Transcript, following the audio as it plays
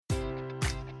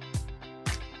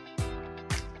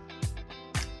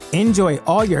Enjoy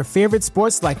all your favorite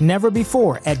sports like never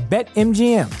before at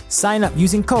BetMGM. Sign up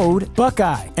using code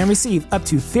Buckeye and receive up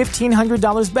to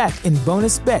 $1,500 back in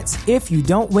bonus bets if you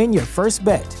don't win your first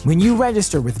bet. When you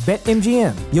register with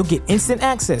BetMGM, you'll get instant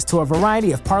access to a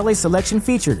variety of parlay selection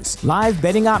features, live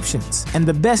betting options, and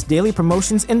the best daily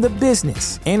promotions in the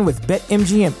business. And with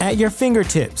BetMGM at your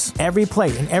fingertips, every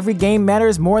play and every game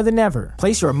matters more than ever.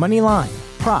 Place your money line,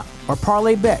 prop, or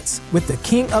parlay bets with the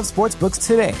king of sportsbooks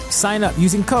today. Sign up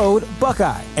using code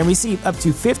Buckeye and receive up to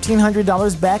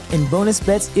 $1,500 back in bonus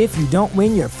bets if you don't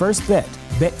win your first bet.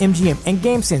 BetMGM and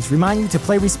GameSense remind you to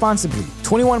play responsibly.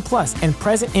 21 plus and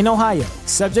present in Ohio,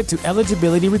 subject to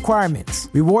eligibility requirements.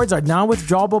 Rewards are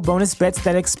non-withdrawable bonus bets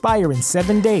that expire in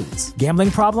 7 days. Gambling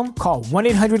problem? Call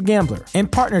 1-800-GAMBLER. In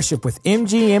partnership with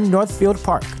MGM Northfield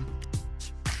Park.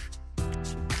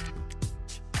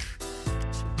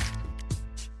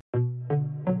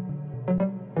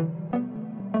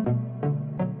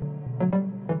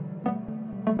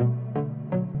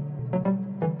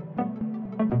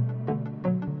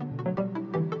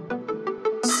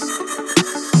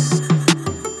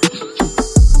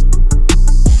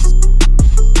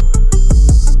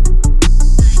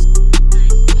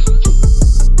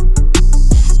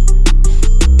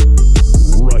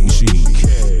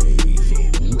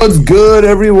 What's good,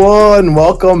 everyone?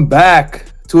 Welcome back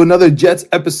to another Jets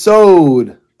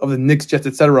episode of the Knicks, Jets,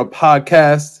 Etc.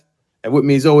 podcast. And with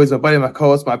me, as always, my buddy, my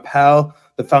co-host, my pal,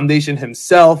 the foundation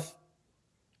himself,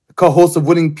 the co-host of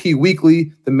Winning P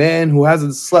Weekly, the man who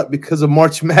hasn't slept because of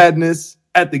March Madness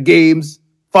at the games,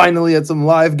 finally at some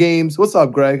live games. What's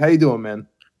up, Greg? How you doing, man?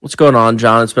 What's going on,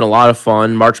 John? It's been a lot of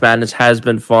fun. March Madness has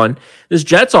been fun. This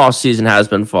Jets off season has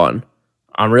been fun.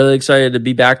 I'm really excited to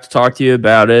be back to talk to you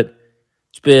about it.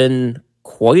 It's been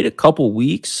quite a couple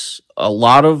weeks. A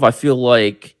lot of, I feel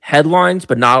like, headlines,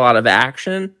 but not a lot of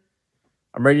action.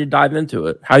 I'm ready to dive into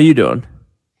it. How you doing?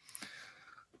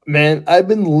 Man, I've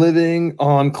been living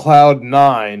on cloud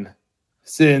 9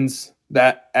 since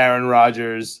that Aaron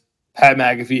Rodgers, Pat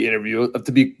McAfee interview,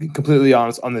 to be completely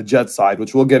honest, on the Jets side,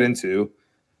 which we'll get into.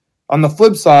 On the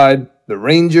flip side, the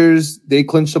Rangers, they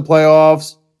clinched the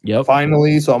playoffs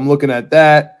finally, so I'm looking at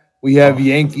that. We have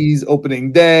Yankees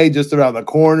opening day just around the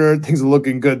corner. Things are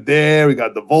looking good there. We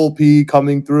got the Volpe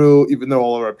coming through, even though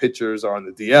all of our pitchers are on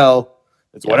the DL.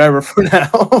 It's whatever for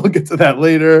now. We'll get to that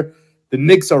later. The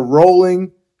Knicks are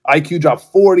rolling. IQ dropped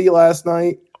 40 last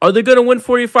night. Are they going to win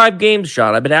 45 games,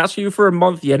 John? I've been asking you for a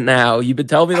month yet now. You've been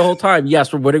telling me the whole time,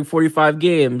 yes, we're winning 45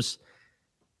 games.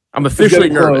 I'm officially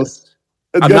nervous.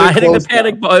 I'm not hitting the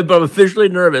panic button, but I'm officially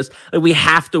nervous. Like, we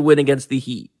have to win against the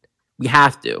Heat. We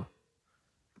have to.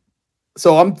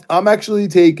 So I'm actually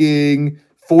taking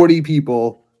 40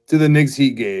 people to the Knicks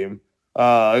Heat game,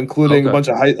 including a bunch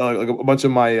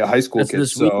of my high school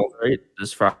kids. This week, right?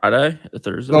 This Friday,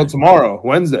 Thursday? No, tomorrow,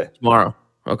 Wednesday. Tomorrow.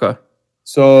 Okay.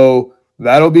 So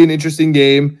that'll be an interesting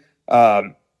game.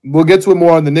 We'll get to it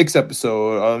more on the Knicks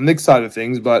episode, on the Knicks side of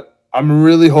things, but I'm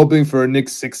really hoping for a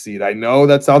Knicks 6 seed. I know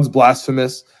that sounds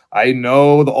blasphemous. I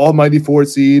know the almighty 4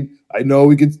 seed. I know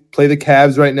we could play the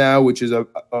Cavs right now, which is a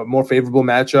more favorable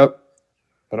matchup.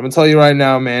 But I'm going to tell you right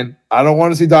now, man, I don't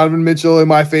want to see Donovan Mitchell in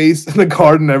my face in the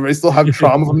Garden. I still have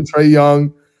trauma from Trae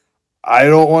Young. I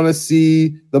don't want to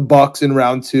see the Bucks in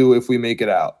round 2 if we make it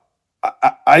out.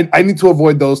 I need to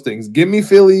avoid those things. Give me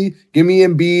Philly, give me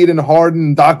Embiid and Harden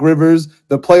and Doc Rivers,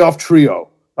 the playoff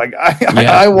trio.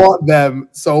 I want them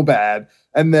so bad.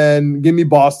 And then give me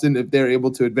Boston if they're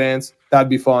able to advance. That'd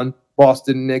be fun.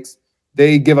 Boston, Knicks,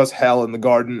 they give us hell in the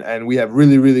Garden, and we have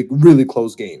really, really, really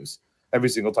close games every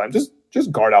single time. Just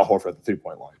guard Al Horford at the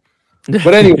 3-point line.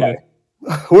 But anyway,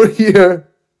 we're here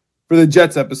for the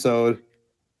Jets episode.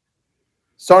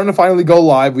 Starting to finally go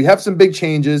live. We have some big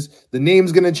changes. The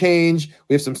name's going to change.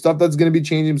 We have some stuff that's going to be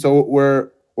changing. So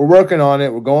we're working on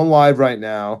it. We're going live right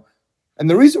now. And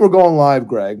the reason we're going live,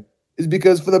 Greg, is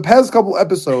because for the past couple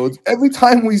episodes, every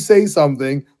time we say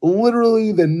something,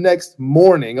 literally the next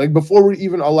morning, like before we're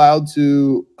even allowed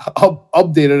to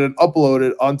update it and upload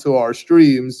it onto our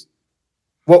streams,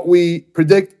 what we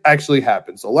predict actually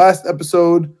happens. So last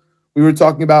episode, we were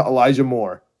talking about Elijah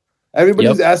Moore.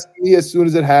 Everybody's asking me as soon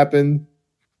as it happened,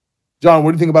 John,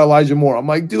 what do you think about Elijah Moore? I'm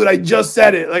like, dude, I just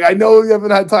said it. Like, I know you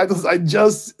haven't had time to listen. I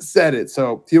just said it.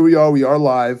 So here we are. We are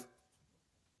live.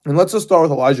 And let's just start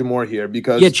with Elijah Moore here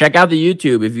because check out the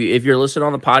YouTube. If you're listening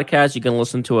on the podcast, you can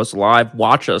listen to us live,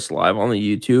 watch us live on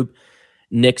the YouTube,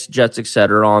 Knicks, Jets,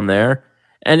 etc. on there.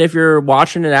 And if you're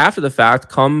watching it after the fact,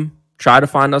 come try to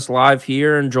find us live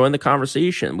here and join the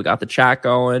conversation. We got the chat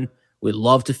going. We'd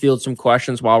love to field some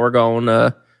questions while we're going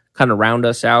kind of round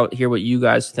us out, hear what you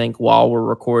guys think while we're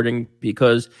recording.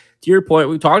 Because to your point,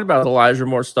 we talked about Elijah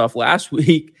Moore stuff last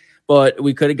week, but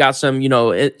we could have got some,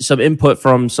 some input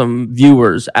from some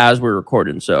viewers as we're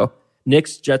recording. So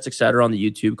Knicks, Jets, etc. on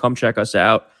the YouTube. Come check us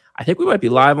out. I think we might be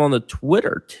live on the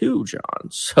Twitter too, John.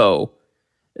 So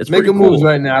it's making cool. moves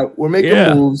right now. We're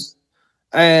making moves,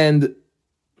 and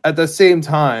at the same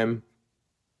time,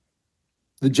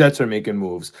 the Jets are making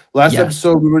moves. Last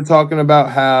episode, we were talking about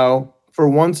how, for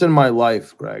once in my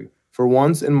life, Greg,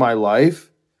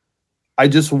 I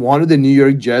just wanted the New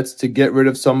York Jets to get rid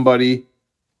of somebody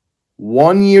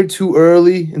 1 year too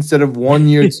early instead of 1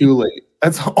 year too late.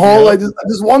 That's all.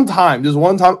 Just one time,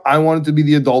 I wanted to be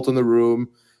the adult in the room.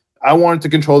 I wanted to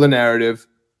control the narrative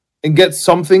and get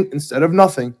something instead of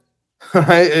nothing.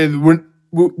 Right? And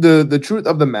the truth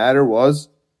of the matter was,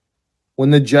 when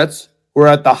the Jets were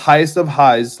at the highest of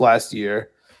highs last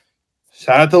year,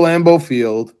 shout out to Lambeau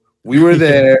Field, we were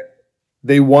there.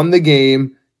 They won the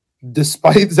game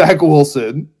despite Zach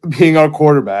Wilson being our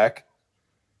quarterback.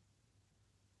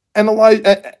 And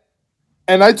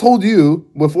I told you,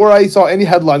 before I saw any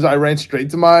headlines, I ran straight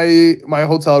to my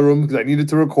hotel room because I needed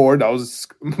to record.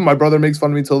 My brother makes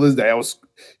fun of me till this day.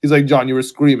 He's like, John, you were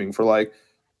screaming for like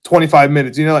 25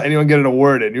 minutes. You know, let anyone get a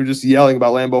word in. You're just yelling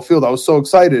about Lambeau Field. I was so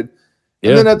excited.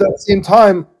 Yeah. And then at that same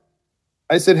time,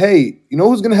 I said, hey, you know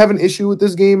who's going to have an issue with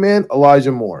this game, man?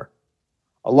 Elijah Moore.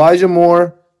 Elijah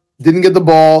Moore didn't get the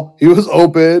ball. He was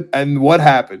open. And what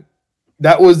happened?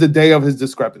 That was the day of his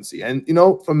discrepancy. And,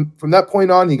 from that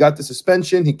point on, he got the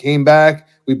suspension. He came back.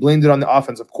 We blamed it on the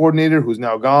offensive coordinator, who's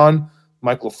now gone,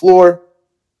 Mike LaFleur.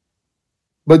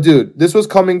 But, dude, this was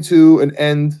coming to an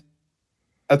end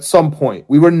at some point.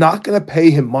 We were not going to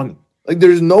pay him money. Like,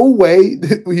 there's no way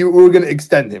that we were going to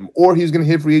extend him, or he was going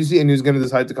to hit free agency and he was going to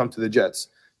decide to come to the Jets.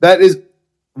 That is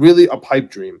really a pipe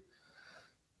dream.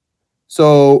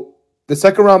 So the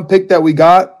second-round pick that we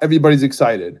got, everybody's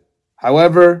excited.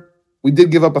 However, we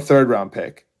did give up a third-round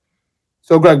pick.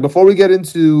 So, Greg, before we get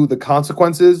into the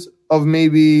consequences of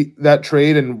maybe that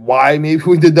trade and why maybe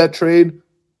we did that trade,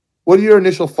 what are your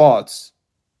initial thoughts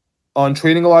on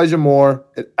trading Elijah Moore,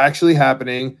 it actually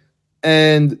happening,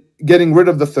 and getting rid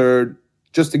of the third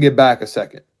just to get back a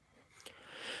second?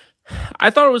 I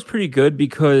thought it was pretty good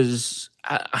because,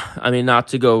 not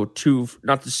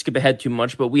to skip ahead too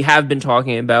much, but we have been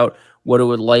talking about what it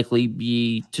would likely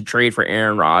be to trade for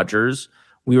Aaron Rodgers.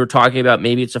 We were talking about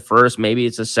maybe it's a first, maybe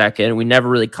it's a second. We never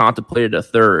really contemplated a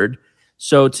third.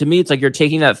 So to me, it's like you're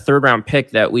taking that third round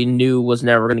pick that we knew was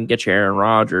never going to get you Aaron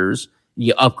Rodgers.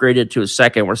 You upgrade it to a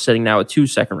second. We're sitting now with 2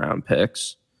 second-round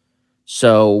picks.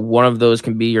 So one of those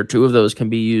can be, or 2 of those can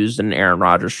be used in an Aaron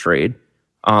Rodgers trade.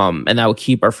 And that will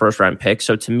keep our first-round pick.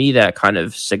 So to me, that kind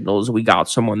of signals we got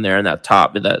someone there in that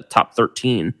top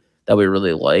 13 that we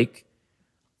really like.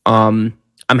 I'm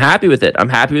happy with it. I'm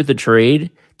happy with the trade.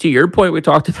 To your point, we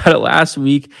talked about it last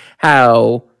week,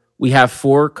 how we have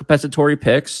 4 compensatory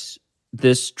picks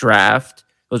this draft.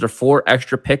 Those are 4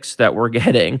 extra picks that we're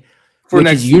getting, for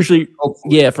next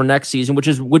season, which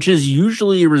is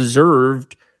usually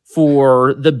reserved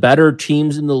for the better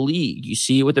teams in the league. You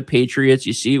see it with the Patriots,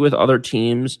 you see it with other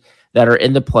teams that are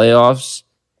in the playoffs.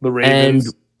 The Ravens.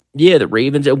 And the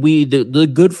Ravens, and the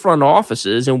good front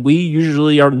offices, and we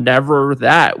usually are never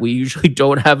that. We usually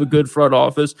don't have a good front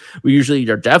office. We usually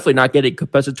are definitely not getting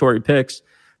compensatory picks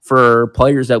for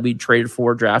players that we traded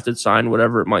for, drafted, signed,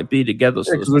 whatever it might be to get those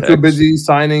picks. We're too busy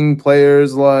signing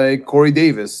players like Corey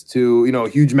Davis to,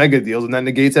 huge mega deals, and that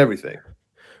negates everything.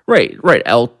 Right.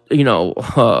 All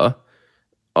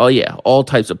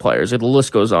types of players. The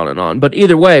list goes on and on. But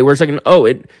either way, we're saying,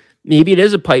 maybe it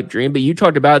is a pipe dream, but you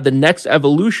talked about the next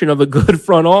evolution of a good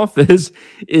front office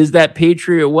is that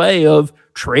Patriot way of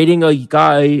trading a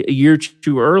guy a year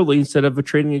too early instead of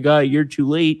trading a guy a year too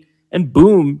late. And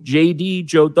boom,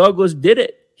 Joe Douglas did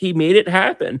it. He made it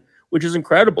happen, which is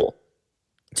incredible.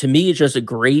 To me, it's just a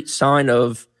great sign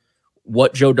of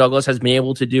what Joe Douglas has been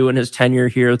able to do in his tenure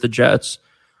here at the Jets.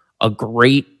 A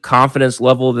great confidence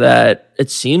level that it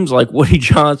seems like Woody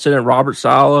Johnson and Robert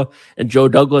Saleh and Joe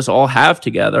Douglas all have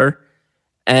together.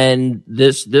 And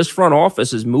this front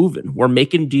office is moving. We're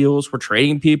making deals. We're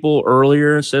trading people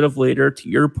earlier instead of later. To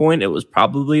your point, it was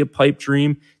probably a pipe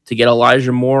dream to get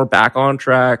Elijah Moore back on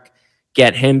track,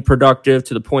 get him productive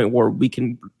to the point where we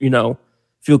can,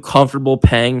 feel comfortable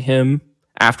paying him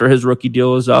after his rookie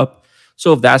deal is up.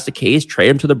 So if that's the case, trade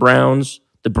him to the Browns.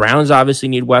 The Browns obviously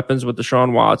need weapons with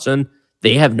Deshaun Watson.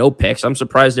 They have no picks. I'm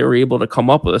surprised they were able to come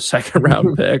up with a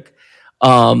second-round pick.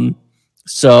 I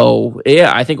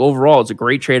think overall it's a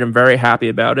great trade. I'm very happy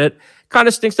about it. Kind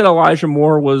of stinks that Elijah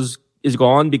Moore was is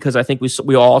gone because I think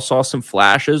we all saw some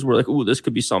flashes. We're like, ooh, this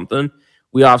could be something.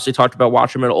 We obviously talked about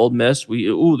watching him at Ole Miss.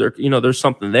 There's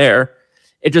something there.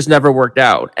 It just never worked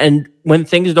out. And when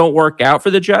things don't work out for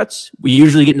the Jets, we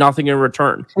usually get nothing in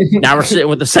return. Now we're sitting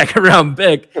with the second round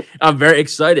pick. I'm very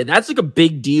excited. That's like a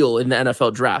big deal in the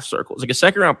NFL draft circles. Like a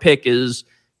second round pick is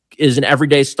an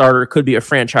everyday starter, could be a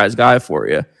franchise guy for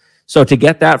you. So to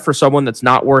get that for someone that's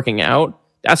not working out,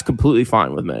 that's completely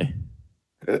fine with me.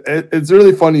 It's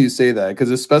really funny you say that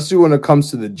because especially when it comes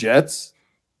to the Jets,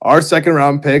 our second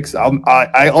round picks,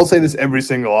 I'll say this every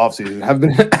single offseason, have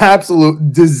been an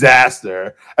absolute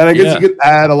disaster. And I guess you could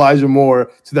add Elijah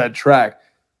Moore to that track.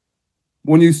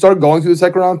 When you start going through the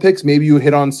second round picks, maybe you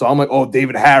hit on some like,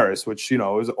 David Harris, which,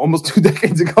 is almost 2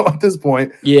 decades ago at this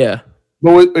point. Yeah.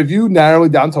 But if you narrow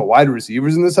it down to wide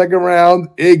receivers in the second round,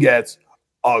 it gets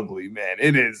ugly, man.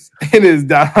 It is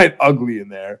downright ugly in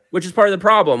there. Which is part of the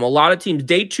problem. A lot of teams,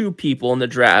 day 2 people in the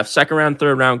draft, second round,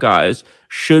 third round guys,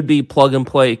 should be plug and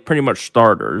play, pretty much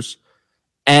starters,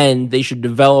 and they should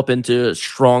develop into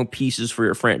strong pieces for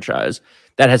your franchise.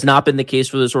 That has not been the case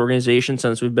for this organization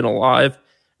since we've been alive.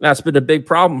 That's been a big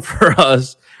problem for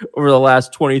us over the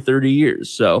last 20, 30 years.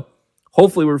 So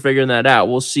hopefully we're figuring that out.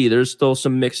 We'll see. There's still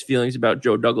some mixed feelings about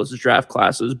Joe Douglas's draft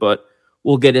classes, but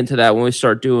we'll get into that when we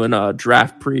start doing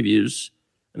draft previews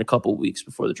in a couple weeks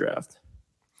before the draft.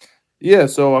 Yeah,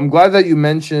 so I'm glad that you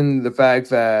mentioned the fact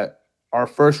that our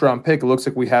first round pick, it looks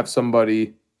like we have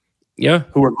somebody who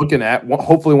we're looking at,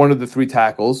 hopefully one of the 3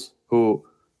 tackles, who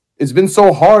it's been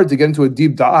so hard to get into a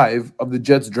deep dive of the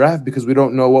Jets draft because we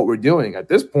don't know what we're doing. At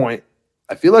this point,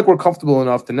 I feel like we're comfortable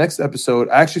enough the next episode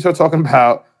actually start talking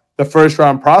about the first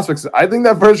round prospects. I think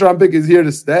that first round pick is here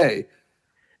to stay.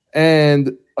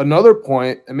 And another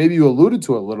point, and maybe you alluded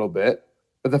to it a little bit,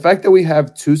 but the fact that we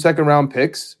have 2 second round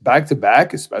picks back to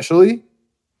back, especially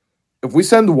if we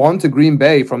send one to Green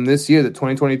Bay from this year, the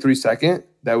 2023 second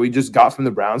that we just got from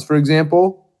the Browns, for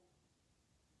example,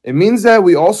 it means that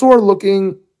we also are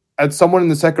looking at someone in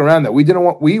the second round that we didn't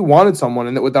want. We wanted someone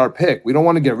in it with our pick. We don't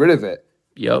want to get rid of it.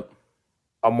 Yep.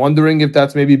 I'm wondering if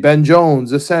that's maybe Ben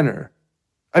Jones, the center.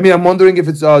 I'm wondering if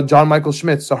it's John Michael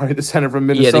Schmidt, the center from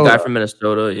Minnesota. Yeah, the guy from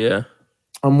Minnesota, yeah.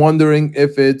 I'm wondering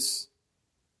if it's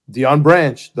Deion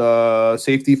Branch, the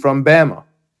safety from Bama,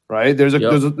 right? There's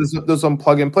some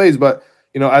plug and plays, but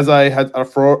as I had a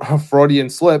Freudian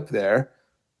slip there,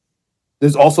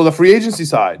 there's also the free agency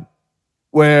side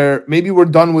where maybe we're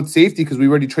done with safety because we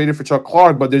already traded for Chuck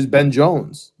Clark, but there's Ben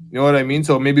Jones. You know what I mean?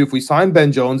 So maybe if we sign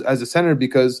Ben Jones as a center,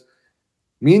 because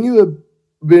me and you have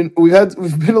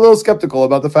we've been a little skeptical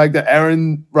about the fact that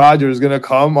Aaron Rodgers is going to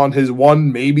come on his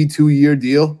 1, maybe 2-year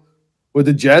deal with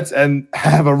the Jets and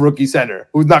have a rookie center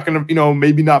who's not going to,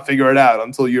 maybe not figure it out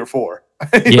until year 4.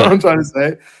 You know what I'm trying to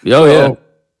say?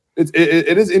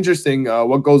 It is interesting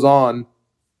what goes on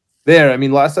there.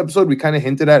 Last episode we kind of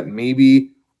hinted at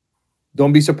maybe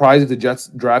don't be surprised if the Jets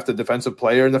draft a defensive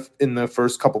player in the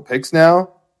first couple picks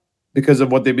now because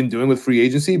of what they've been doing with free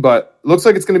agency, but it looks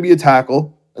like it's going to be a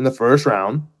tackle in the first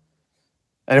round.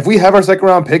 And if we have our second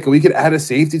round pick, we could add a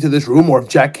safety to this room, or if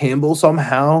Jack Campbell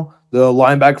somehow, the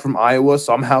linebacker from Iowa,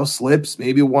 somehow slips,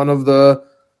 maybe one of the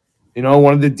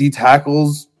D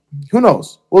tackles, who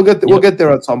knows? We'll get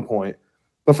there at some point.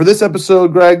 But for this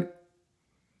episode, Greg,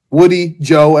 Woody,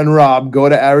 Joe, and Rob go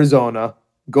to Arizona.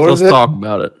 Let's talk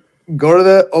about it. Go to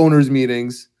the owners'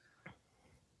 meetings.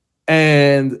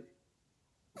 And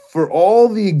for all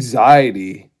the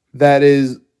anxiety that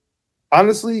is,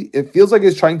 honestly, it feels like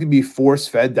it's trying to be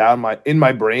force-fed in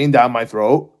my brain, down my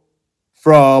throat,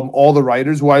 from all the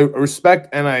writers who I respect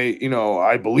and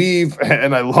I believe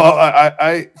and I love.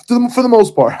 For the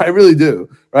most part, I really do,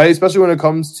 right? Especially when it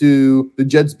comes to the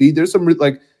Jets beat. There's some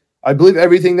I believe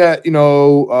everything that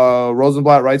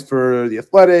Rosenblatt writes for The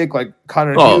Athletic, like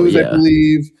Connor Hughes, I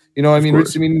believe.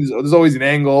 There's always an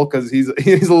angle because he's a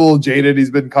little jaded.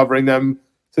 He's been covering them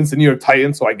since the New York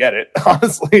Titans, so I get it.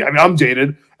 Honestly, I'm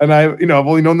jaded, and I've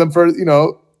only known them for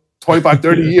 25,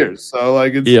 30 years. So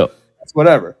it's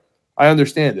whatever. I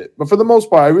understand it, but for the most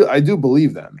part, I do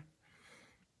believe them.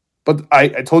 But I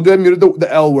told you I muted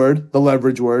the L word, the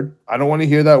leverage word. I don't want to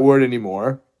hear that word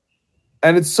anymore.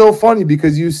 And it's so funny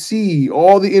because you see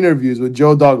all the interviews with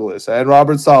Joe Douglas and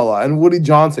Robert Saleh and Woody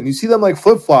Johnson. You see them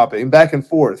flip-flopping back and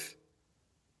forth.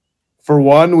 For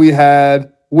one, we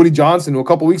had Woody Johnson, who a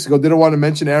couple weeks ago didn't want to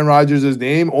mention Aaron Rodgers'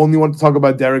 name, only wanted to talk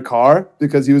about Derek Carr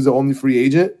because he was the only free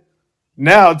agent.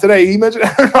 Now, today, he mentioned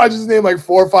Aaron Rodgers' name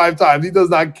 4 or 5 times. He does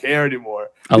not care anymore.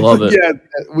 I love it. Yeah,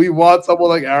 we want someone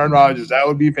like Aaron Rodgers. That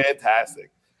would be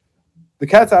fantastic. The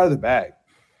cat's out of the bag.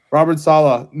 Robert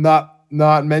Saleh, not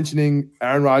not mentioning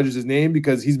Aaron Rodgers' name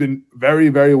because he's been very,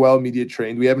 very well media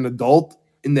trained. We have an adult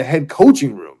in the head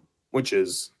coaching room, which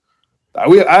is I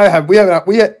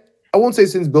won't say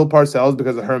since Bill Parcells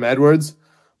because of Herm Edwards,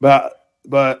 but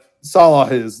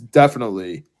Saleh is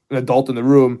definitely an adult in the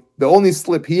room. The only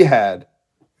slip he had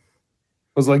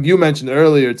was like you mentioned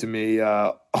earlier to me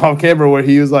on camera where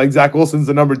he was like Zach Wilson's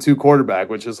the number 2 quarterback,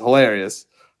 which is hilarious.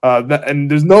 And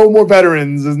there's no more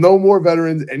veterans. There's no more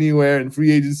veterans anywhere in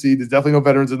free agency. There's definitely no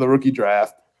veterans in the rookie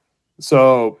draft.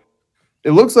 So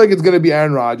it looks like it's going to be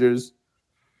Aaron Rodgers.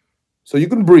 So you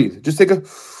can breathe. Just take a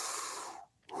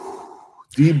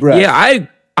deep breath. Yeah,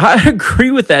 I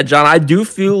agree with that, John. I do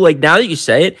feel like now that you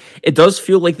say it, it does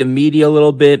feel like the media a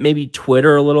little bit, maybe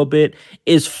Twitter a little bit,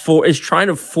 is trying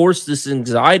to force this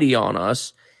anxiety on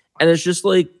us. And it's just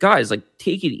like, guys, like,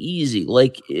 take it easy.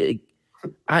 Like,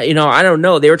 I don't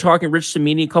know. They were talking Rich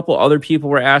Cimini. A couple other people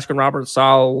were asking Robert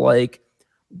Saleh, like,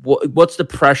 what's the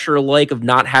pressure like of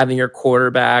not having your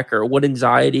quarterback, or what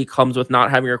anxiety comes with not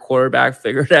having your quarterback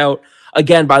figured out?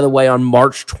 Again, by the way, on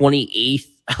March 28th,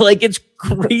 like, it's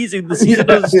crazy. The season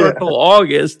doesn't start till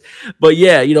August, but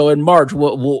yeah, in March,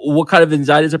 what kind of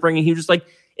anxiety is it bringing? He was just like,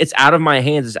 it's out of my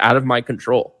hands. It's out of my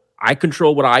control. I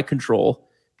control what I control.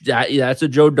 That's a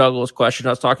Joe Douglas question. I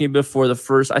was talking before the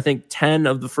first, I think 10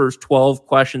 of the first 12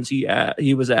 questions he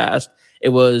was asked. It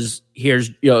was, you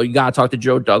got to talk to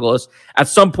Joe Douglas. At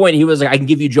some point, he was like, I can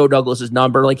give you Joe Douglas's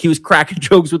number. Like, he was cracking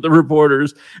jokes with the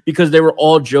reporters because they were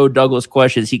all Joe Douglas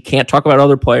questions. He can't talk about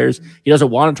other players. He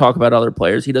doesn't want to talk about other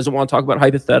players. He doesn't want to talk about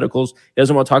hypotheticals. He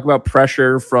doesn't want to talk about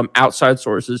pressure from outside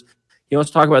sources. He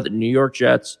wants to talk about the New York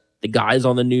Jets, the guys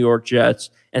on the New York Jets,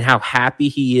 and how happy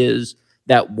he is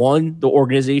that, one, the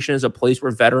organization is a place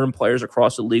where veteran players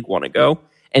across the league want to go,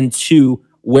 and two,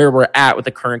 where we're at with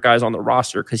the current guys on the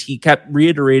roster, because he kept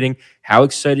reiterating how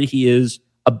excited he is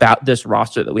about this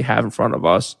roster that we have in front of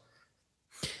us.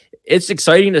 It's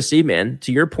exciting to see, man.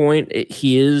 To your point,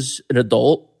 he is an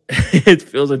adult. It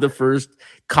feels like the first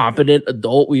competent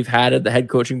adult we've had at the head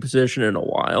coaching position in a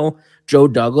while. Joe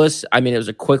Douglas, I mean, it was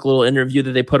a quick little interview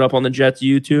that they put up on the Jets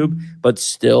YouTube, but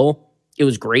still, it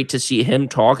was great to see him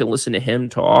talk and listen to him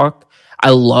talk.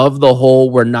 I love the whole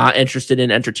we're not interested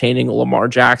in entertaining a Lamar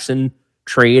Jackson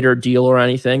trade or deal or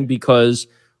anything, because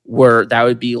that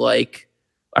would be like,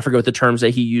 I forget what the terms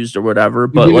that he used or whatever,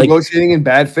 but like negotiating in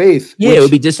bad faith. Yeah, it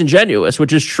would be disingenuous,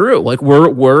 which is true. Like,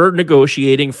 we're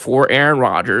negotiating for Aaron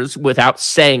Rodgers without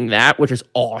saying that, which is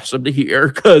awesome to hear,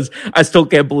 because I still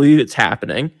can't believe it's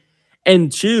happening.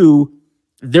 And two,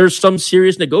 there's some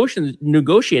serious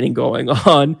negotiating going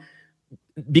on,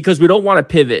 because we don't want to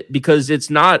pivot, because it's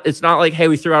not like, hey,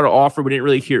 we threw out an offer, we didn't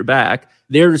really hear back.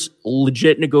 There's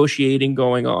legit negotiating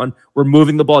going on. We're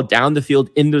moving the ball down the field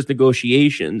in those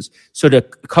negotiations. So to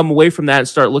come away from that and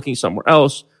start looking somewhere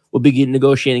else, we'll begin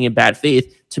negotiating in bad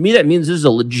faith. To me, that means this is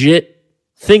a legit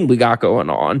thing we got going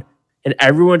on. And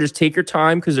everyone just take your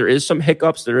time, because there is some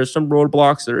hiccups, there is some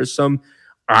roadblocks, there is some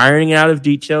ironing out of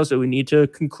details that we need to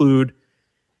conclude.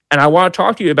 And I want to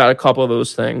talk to you about a couple of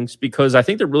those things, because I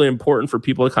think they're really important for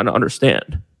people to kind of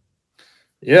understand.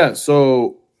 Yeah,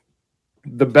 so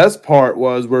the best part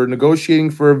was we're negotiating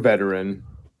for a veteran.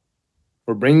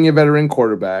 We're bringing a veteran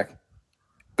quarterback.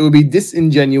 It would be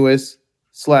disingenuous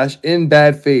 / in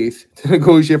bad faith to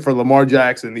negotiate for Lamar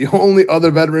Jackson, the only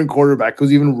other veteran quarterback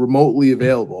who's even remotely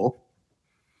available.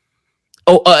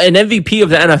 An MVP of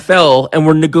the NFL, and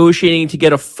we're negotiating to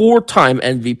get a 4-time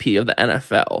MVP of the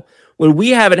NFL, when we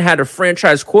haven't had a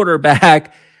franchise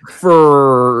quarterback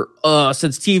for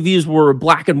since TVs were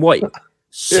black and white.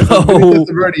 So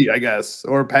Verdi, I guess,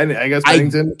 or Penn, I guess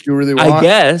Pennington, if you really want.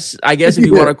 I guess if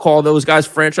you want to call those guys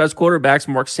franchise quarterbacks,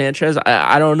 Mark Sanchez,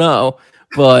 I don't know,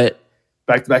 but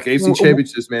back-to-back AFC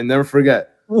championships, man, never forget.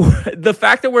 The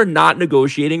fact that we're not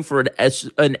negotiating for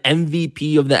an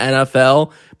MVP of the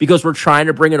NFL because we're trying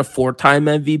to bring in a 4-time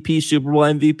MVP, Super Bowl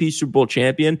MVP, Super Bowl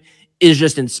champion is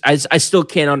just, I still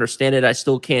can't understand it. I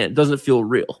still can't. It doesn't feel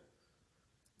real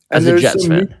as a Jets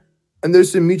fan. And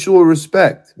there's some mutual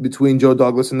respect between Joe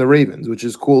Douglas and the Ravens, which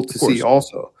is cool to see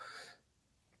also.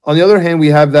 On the other hand, we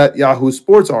have that Yahoo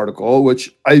Sports article,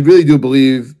 which I really do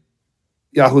believe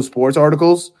Yahoo Sports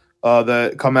articles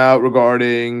that come out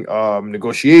regarding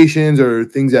negotiations or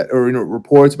things that, or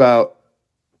reports about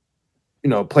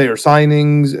player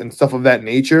signings and stuff of that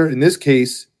nature. In this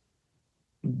case,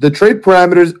 the trade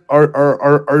parameters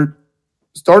are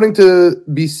starting to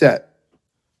be set.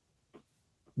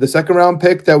 The second round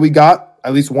pick that we got,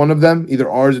 at least one of them, either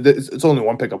ours, it's only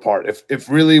one pick apart. If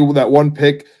really that one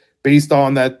pick based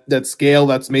on that scale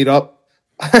that's made up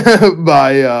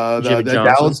by Jimmy the Johnson.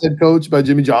 Dallas head coach, by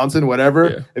Jimmy Johnson, whatever.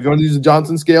 Yeah. If you want to use the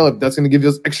Johnson scale, if that's going to give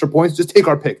us extra points, just take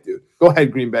our pick, dude. Go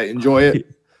ahead, Green Bay. Enjoy it.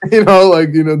 Do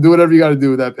whatever you got to do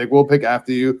with that pick. We'll pick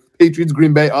after you. Patriots,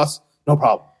 Green Bay, us, no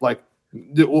problem. Like,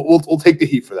 we'll take the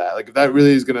heat for that. Like, if that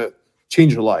really is going to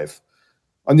change your life.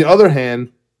 On the other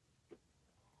hand,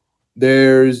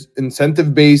 there's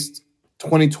incentive-based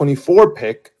 2024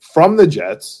 pick from the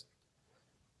Jets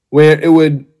where it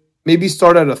would maybe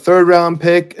start at a third-round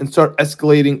pick and start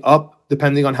escalating up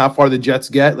depending on how far the Jets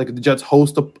get. Like, if the Jets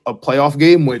host a playoff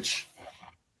game, which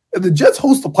if the Jets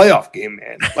host a playoff game,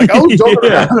 man. Like, I was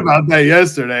joking around about that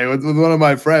yesterday with one of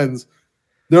my friends.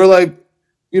 They're like,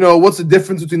 what's the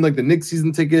difference between like the Knicks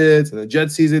season tickets and the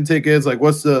Jets season tickets? Like,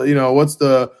 what's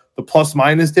the plus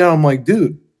minus there? I'm like,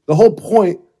 dude, the whole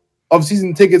point of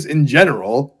season tickets in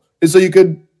general is so you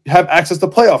could have access to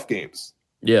playoff games.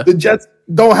 Yeah. The Jets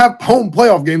don't have home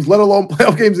playoff games, let alone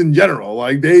playoff games in general.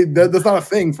 Like, that's not a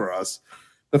thing for us.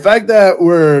 The fact that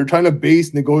we're trying to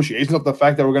base negotiations off the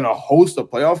fact that we're going to host a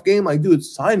playoff game, like, dude,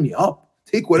 sign me up.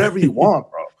 Take whatever you want,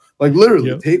 bro. Like,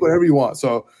 literally, take whatever you want.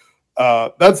 So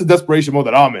that's the desperation mode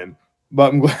that I'm in.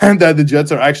 But I'm glad that the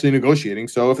Jets are actually negotiating.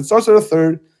 So if it starts at a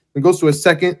third, it goes to a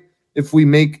second. If we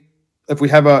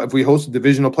host a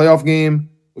divisional playoff game,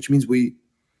 which means we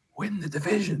win the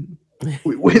division.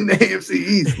 We win the AFC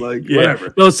East. Like, whatever.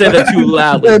 Don't say that too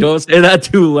loudly. Don't say that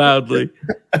too loudly.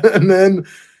 And then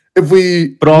if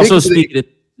we... But also speak it into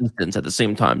existence at the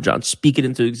same time, John. Speak it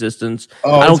into existence.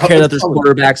 I don't care that there's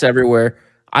quarterbacks everywhere.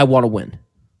 I want to win.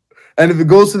 And if it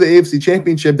goes to the AFC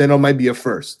Championship, then it might be a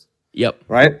first. Yep.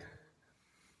 Right?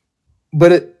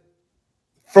 But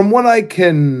from what I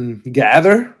can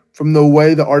gather from the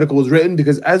way the article was written,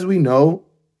 because as we know,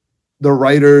 the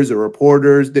writers or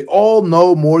reporters, they all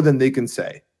know more than they can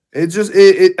say. It's just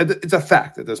it's a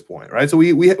fact at this point, right? So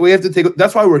we have to take.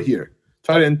 That's why we're here.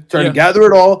 Try to gather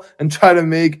it all and try to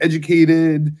make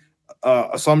educated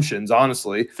assumptions.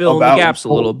 Honestly, fill in the gaps a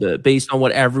little bit based on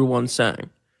what everyone's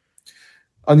saying.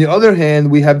 On the other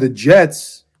hand, we have the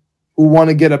Jets who want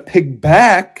to get a pick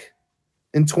back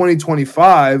in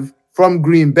 2025 from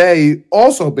Green Bay,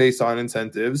 also based on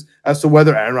incentives as to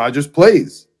whether Aaron Rodgers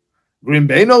plays. Green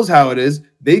Bay knows how it is.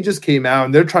 They just came out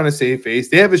and they're trying to save face.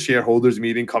 They have a shareholders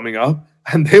meeting coming up,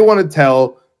 and they want to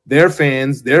tell their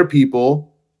fans, their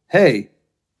people, hey,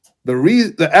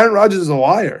 the Aaron Rodgers is a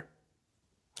liar.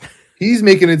 He's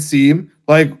making it seem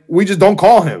like we just don't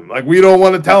call him. Like, we don't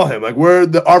want to tell him. Like,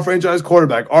 we're our franchise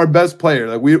quarterback, our best player.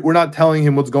 Like, we're not telling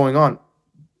him what's going on.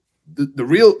 The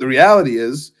reality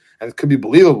is, and it could be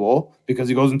believable because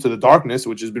he goes into the darkness,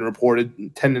 which has been reported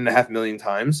 10.5 million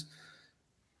times.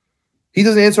 He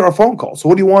doesn't answer our phone calls. So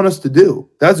what do you want us to do?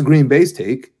 That's Green Bay's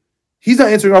take. He's not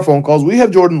answering our phone calls. We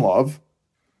have Jordan Love.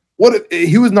 What if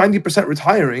he was 90%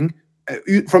 retiring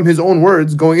from his own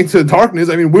words going into the darkness?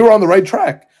 I mean, we were on the right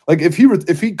track. Like, if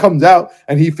he comes out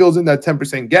and he fills in that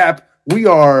 10% gap, we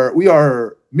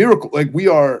are miracle. Like, we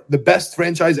are the best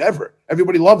franchise ever.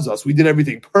 Everybody loves us. We did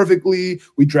everything perfectly.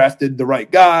 We drafted the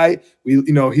right guy.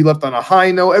 He left on a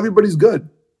high note. Everybody's good.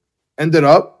 Ended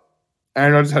up,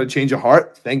 Aaron Rodgers had to change of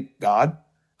heart, thank God.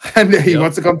 And he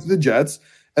wants to come to the Jets.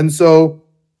 And so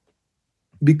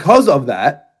because of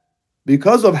that,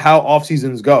 because of how off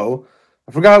seasons go,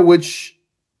 I forgot which –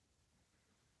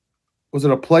 was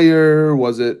it a player?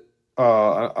 Was it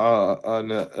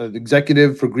an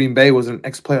executive for Green Bay? Was it an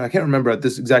ex-player? I can't remember at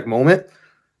this exact moment.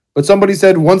 But somebody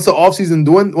said once the offseason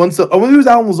it was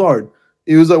Alan Lazard.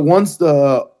 It was like once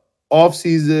the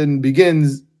offseason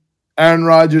begins, Aaron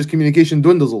Rodgers' communication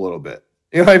dwindles a little bit.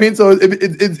 You know what I mean? So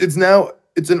it's now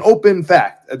it's an open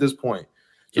fact at this point.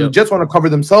 So the Jets want to cover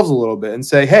themselves a little bit and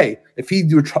say, hey, if he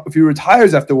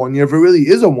retires after 1 year, if it really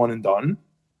is a one and done,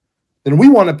 then we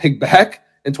want to pick back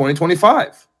in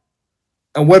 2025.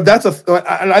 And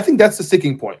and I think that's the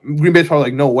sticking point. Green Bay's probably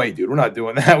like, no way, dude, we're not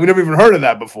doing that. We never even heard of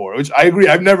that before, which I agree.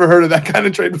 I've never heard of that kind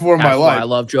of trade before in my life. I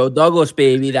love Joe Douglas,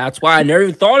 baby. That's why I never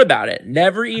even thought about it.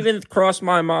 Never even crossed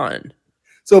my mind.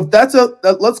 So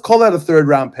if let's call that a third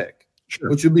round pick,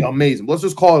 which would be amazing. Let's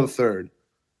just call it a third.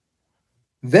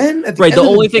 Then at the end the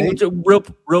only thing,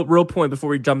 real point before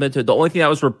we jump into it, the only thing that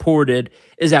was reported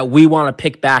is that we want to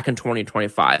pick back in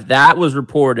 2025. That was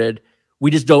reported. We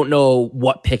just don't know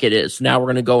what pick it is. So now we're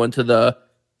going to go into the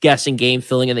guessing game,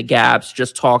 filling in the gaps,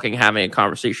 just talking, having a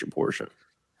conversation portion.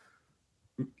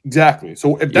 Exactly.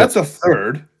 So if that's a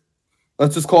third,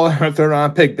 let's just call it a third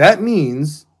round pick. That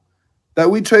means that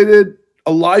we traded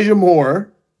Elijah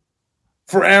Moore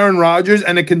for Aaron Rodgers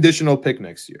and a conditional pick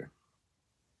next year.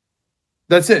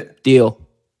 That's it. Deal.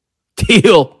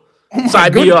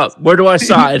 Side me up. Where do I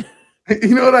side?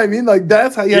 You know what I mean? Like,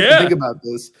 that's how you have to think about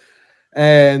this.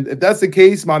 And if that's the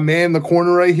case, my man in the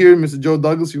corner right here, Mr. Joe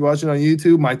Douglas, if you're watching on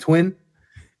YouTube, my twin.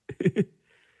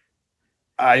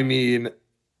 I mean,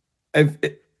 if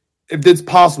it's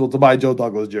possible to buy Joe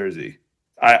Douglas jersey,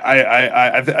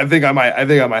 I think I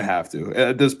might have to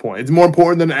at this point. It's more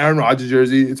important than Aaron Rodgers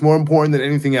jersey. It's more important than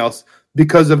anything else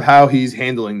because of how he's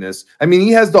handling this. I mean,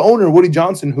 he has the owner, Woody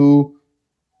Johnson, who,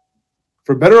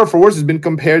 for better or for worse, has been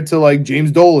compared to like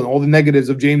James Dolan, all the negatives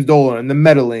of James Dolan and the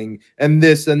meddling and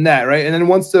this and that, right? And then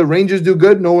once the Rangers do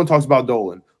good, no one talks about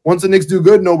Dolan. Once the Knicks do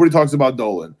good, nobody talks about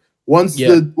Dolan. Once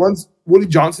Woody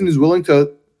Johnson is willing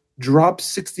to drop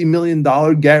 $60 million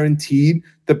guaranteed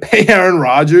to pay Aaron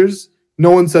Rodgers,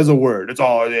 no one says a word. It's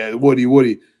all, yeah,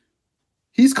 Woody.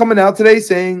 He's coming out today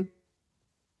saying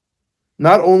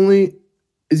not only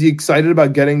is he excited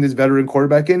about getting this veteran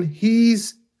quarterback in,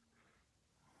 he's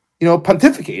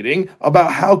pontificating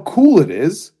about how cool it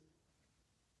is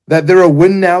that they're a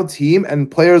win-now team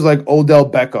and players like Odell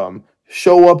Beckham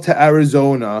show up to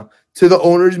Arizona to the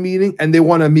owners' meeting and they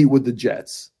want to meet with the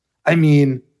Jets. I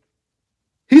mean,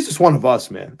 he's just one of us,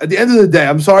 man. At the end of the day,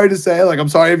 I'm sorry to say, I'm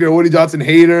sorry if you're a Woody Johnson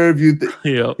hater.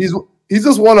 He's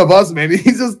just one of us, man.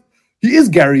 He is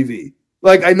Gary V.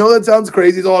 I know that sounds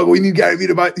crazy. It's all we need Gary V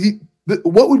to buy.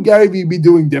 What would Gary V be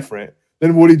doing different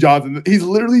than Woody Johnson?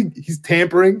 He's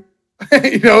tampering,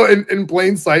 in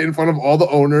plain sight in front of all the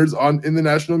owners in the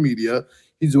national media.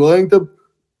 He's willing to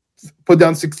put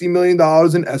down $60 million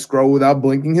in escrow without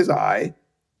blinking his eye.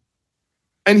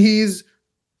 And he's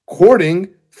courting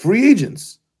free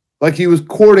agents. He was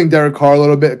courting Derek Carr a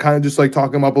little bit, kind of just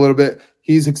talking him up a little bit.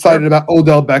 He's excited about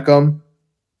Odell Beckham.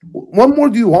 What more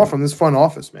do you want from this front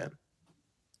office, man?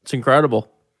 It's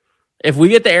incredible. If we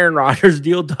get the Aaron Rodgers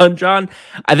deal done, John,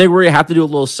 I think we're going to have to do a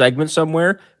little segment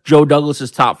somewhere. Joe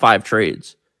Douglas's top 5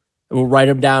 trades. And we'll write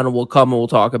them down and we'll come and we'll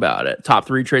talk about it. Top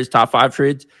 3 trades, top 5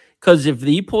 trades. Because if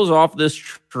he pulls off this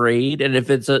trade, and if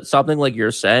it's something like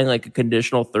you're saying, like a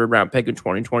conditional 3rd-round pick in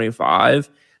 2025,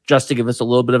 just to give us a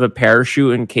little bit of a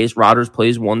parachute in case Rodgers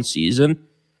plays one season,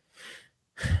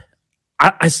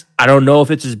 I don't know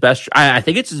if it's his best. I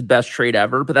think it's his best trade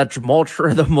ever, but that Jamal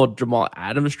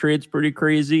Adams trade's pretty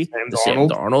crazy. Sam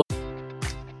Darnold.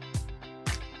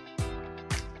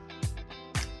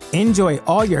 Enjoy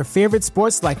all your favorite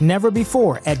sports like never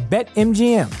before at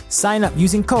BetMGM. Sign up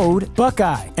using code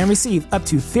Buckeye and receive up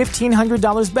to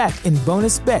 $1,500 back in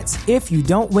bonus bets if you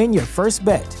don't win your first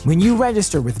bet. When you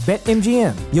register with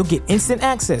BetMGM, you'll get instant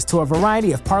access to a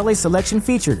variety of parlay selection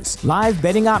features, live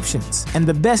betting options, and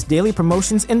the best daily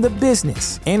promotions in the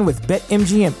business. And with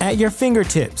BetMGM at your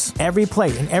fingertips, every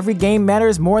play and every game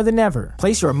matters more than ever.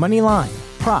 Place your money line,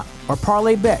 prop, or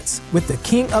parlay bets with the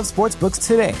king of sportsbooks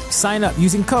today. Sign up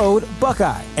using code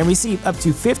Buckeye and receive up to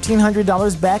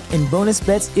 $1,500 back in bonus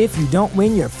bets if you don't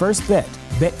win your first bet.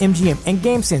 BetMGM and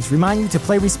GameSense remind you to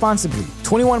play responsibly.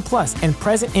 21 plus and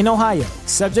present in Ohio,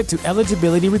 subject to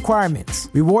eligibility requirements.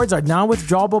 Rewards are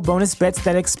non-withdrawable bonus bets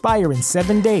that expire in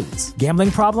 7 days. Gambling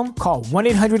problem? Call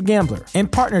 1-800-GAMBLER. In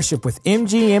partnership with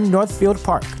MGM Northfield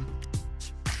Park.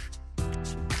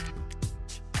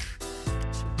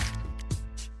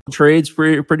 Trades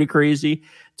pretty crazy.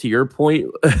 To your point,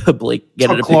 Blake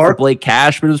getting a pick for Blake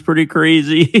Cashman was pretty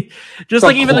crazy. Just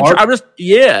Chuck even Clark.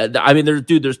 I mean,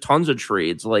 there's tons of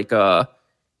trades. Even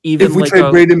if we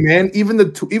trade Braden Mann, even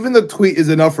the tweet is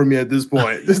enough for me at this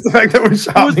point. Just the fact that we're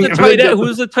shopping.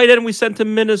 Who's the tight end we sent to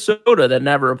Minnesota that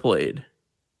never played?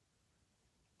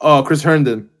 Oh, Chris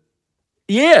Herndon.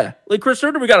 Yeah, Chris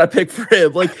Herndon, we got a pick for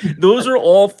him. Those are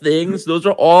all things. Those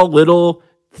are all little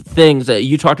things that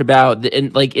you talked about,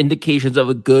 indications of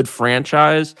a good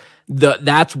franchise.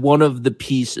 That's one of the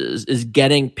pieces, is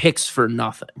getting picks for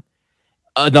nothing.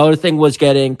 Another thing was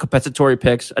getting compensatory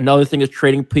picks. Another thing is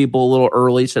trading people a little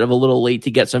early instead of a little late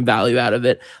to get some value out of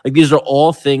it. These are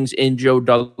all things in Joe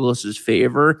Douglas's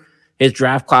favor. His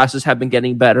draft classes have been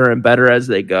getting better and better as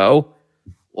they go.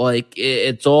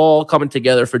 It's all coming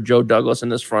together for Joe Douglas in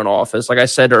this front office. Like I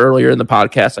said earlier in the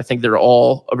podcast, I think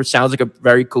it sounds like a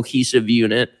very cohesive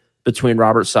unit between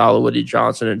Robert Saleh, Woody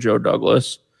Johnson, and Joe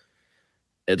Douglas.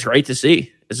 It's great to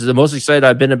see. This is the most excited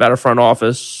I've been about a front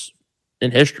office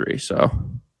in history. So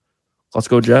let's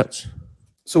go Jets.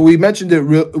 So we mentioned it.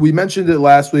 We mentioned it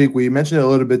last week. We mentioned it a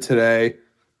little bit today.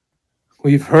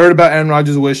 We've heard about Aaron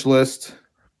Rodgers' wish list.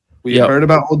 We heard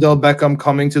about Odell Beckham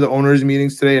coming to the owners'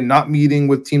 meetings today and not meeting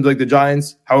with teams like the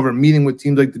Giants, however, meeting with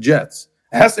teams like the Jets.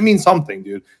 It has to mean something,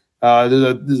 dude.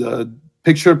 There's a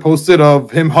picture posted of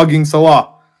him hugging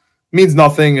Salah. It means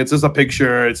nothing. It's just a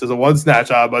picture. It's just a one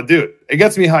snapshot. But, dude, it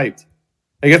gets me hyped.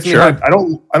 It gets me hyped. I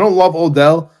don't love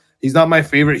Odell. He's not my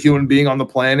favorite human being on the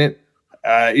planet.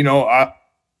 But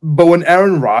when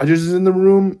Aaron Rodgers is in the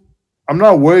room, I'm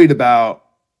not worried about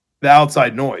the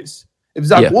outside noise. If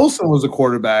Zach Wilson was a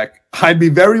quarterback, I'd be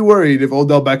very worried if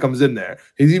Odell Beckham's in there.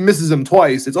 If he misses him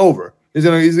twice, it's over. He's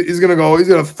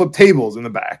gonna flip tables in the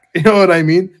back. You know what I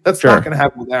mean? That's not gonna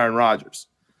happen with Aaron Rodgers.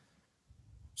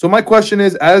 So my question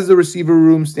is, as the receiver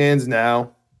room stands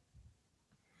now,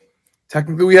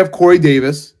 technically we have Corey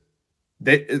Davis.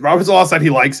 Robert Salah said he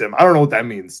likes him. I don't know what that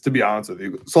means, to be honest with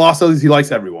you. Salah says he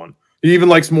likes everyone. He even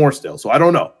likes Moore still. So I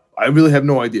don't know. I really have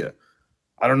no idea.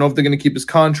 I don't know if they're going to keep his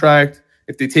contract.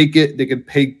 If they take it, they could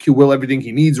pay Q Will everything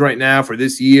he needs right now for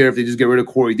this year. If they just get rid of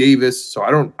Corey Davis. So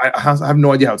I have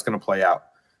no idea how it's going to play out.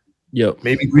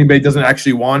 Maybe Green Bay doesn't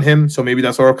actually want him. So maybe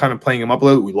that's why we're kind of playing him up a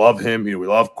little. We love him. We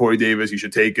love Corey Davis. You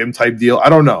should take him type deal. I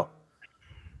don't know.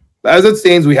 But as it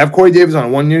stands, we have Corey Davis on a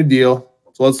 1-year deal.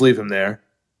 So let's leave him there.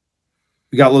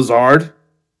 We got Lazard.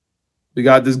 We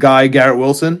got this guy, Garrett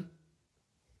Wilson.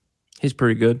 He's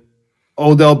pretty good.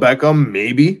 Odell Beckham,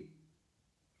 maybe.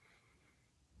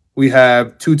 We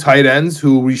have 2 tight ends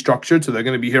who restructured, so they're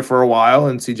going to be here for a while,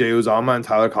 and CJ Uzomah and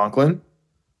Tyler Conklin.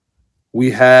 We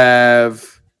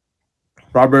have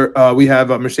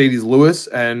Mercedes Lewis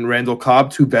and Randall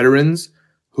Cobb, 2 veterans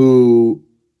who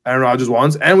Aaron Rodgers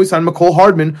wants, and we signed McCole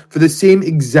Hardman for the same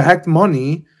exact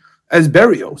money as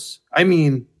Berrios. I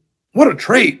mean, what a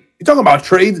trade. You're talking about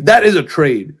trades? That is a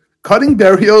trade. Cutting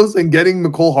Berrios and getting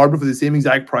McCole Hardman for the same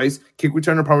exact price, kick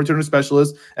returner, punt returner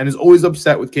specialist, and is always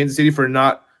upset with Kansas City for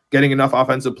not getting enough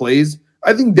offensive plays.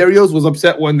 I think Berrios was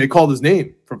upset when they called his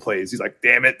name for plays. He's like,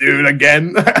 damn it, dude,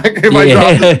 again. If I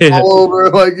drop this all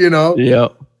over, Yeah.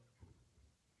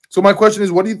 So my question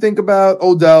is, what do you think about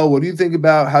Odell? What do you think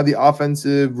about how the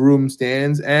offensive room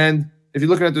stands? And if you're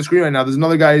looking at the screen right now, there's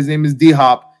another guy. His name is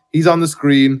D-Hop. He's on the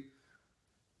screen.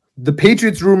 The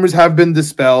Patriots rumors have been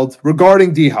dispelled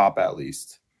regarding D-Hop, at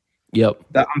least. Yep.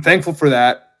 I'm thankful for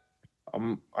that.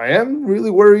 I am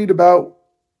really worried about,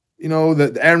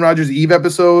 the Aaron Rodgers Eve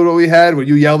episode we had where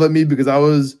you yelled at me because I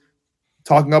was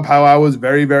talking up how I was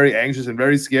very, very anxious and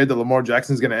very scared that Lamar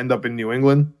Jackson's going to end up in New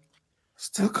England.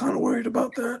 Still kind of worried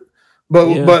about that.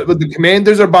 But the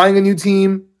Commanders are buying a new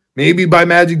team, maybe by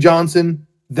Magic Johnson.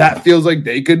 That feels like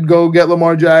they could go get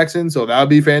Lamar Jackson, so that would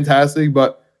be fantastic.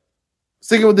 But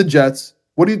sticking with the Jets,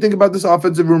 what do you think about this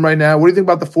offensive room right now? What do you think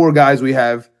about the 4 guys we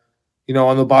have,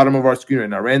 on the bottom of our screen right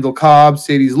now? Randall Cobb,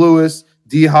 Mercedes Lewis,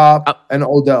 D-Hop, and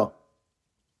Odell.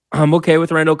 I'm okay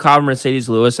with Randall Cobb and Mercedes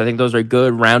Lewis. I think those are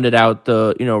good. Round out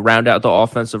the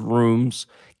offensive rooms.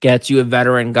 Gets you a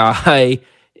veteran guy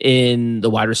in the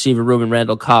wide receiver room and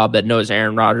Randall Cobb that knows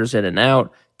Aaron Rodgers in and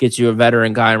out. Gets you a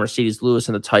veteran guy in Mercedes Lewis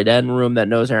in the tight end room that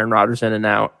knows Aaron Rodgers in and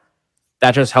out.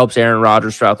 That just helps Aaron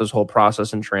Rodgers throughout this whole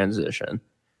process and transition.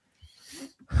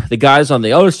 The guys on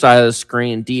the other side of the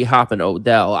screen, D-Hop and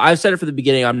Odell. I've said it from the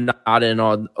beginning, I'm not in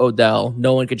on Odell.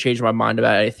 No one can change my mind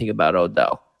about anything about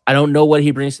Odell. I don't know what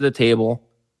he brings to the table.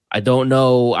 I don't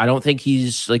know. I don't think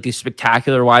he's like a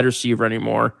spectacular wide receiver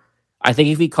anymore. I think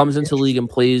if he comes into the league and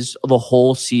plays the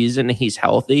whole season and he's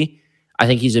healthy, I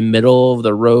think he's a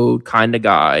middle-of-the-road kind of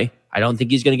guy. I don't think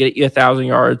he's going to get you 1,000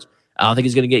 yards. I don't think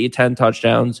he's going to get you 10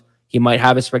 touchdowns. He might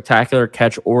have a spectacular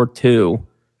catch or 2,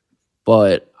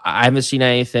 but I haven't seen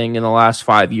anything in the last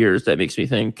 5 years that makes me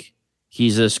think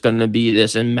he's just going to be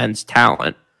this immense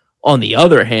talent. On the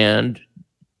other hand,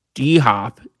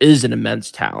 D-Hop is an immense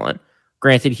talent.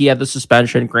 Granted, he had the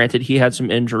suspension. Granted, he had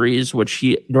some injuries, which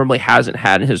he normally hasn't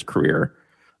had in his career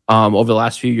over the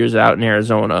last few years out in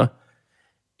Arizona.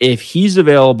 If he's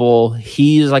available,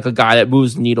 he's like a guy that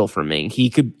moves the needle for me. He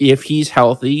could, if he's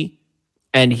healthy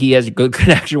and he has a good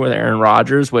connection with Aaron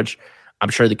Rodgers, which I'm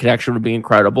sure the connection would be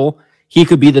incredible, he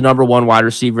could be the number 1 wide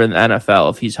receiver in the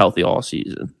NFL if he's healthy all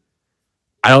season.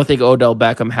 I don't think Odell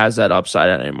Beckham has that upside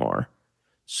anymore.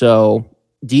 So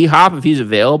D-Hop, if he's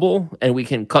available and we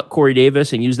can cut Corey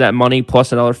Davis and use that money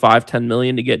plus another $5-10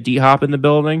 million to get D-Hop in the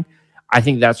building, I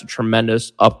think that's a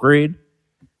tremendous upgrade.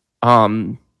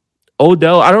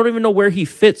 Odell, I don't even know where he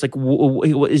fits. Like,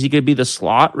 is he going to be the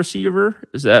slot receiver?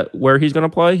 Is that where he's going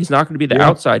to play? He's not going to be the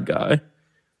outside guy.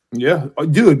 Yeah,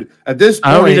 dude. At this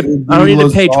point, I don't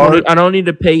need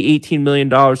to pay $18 million,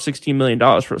 $16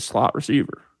 million for a slot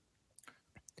receiver.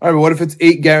 All right, but what if it's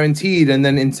 8 guaranteed and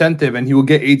then incentive, and he will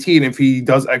get 18 if he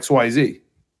does X, Y, Z?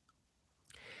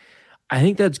 I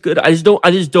think that's good. I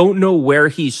just don't know where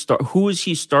who is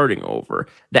he starting over?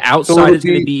 The outside is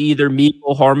going to be either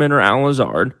Mecole Hardman or Alan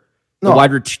Lazard. No,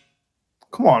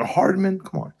 come on, Hardman.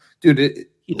 Come on, dude.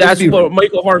 That's what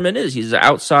Mecole Hardman is. He's an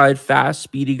outside, fast,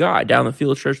 speedy guy, down the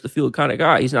field, stretch the field kind of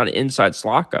guy. He's not an inside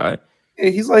slot guy.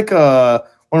 Yeah, he's like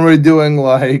when we're doing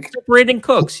like Brandon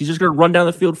Cooks. He's just going to run down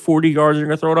the field 40 yards and you're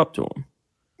going to throw it up to him.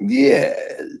 Yeah.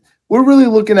 we're really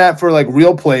looking at for like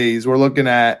real plays. We're looking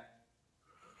at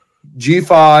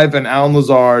G5 and Alan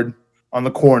Lazard on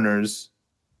the corners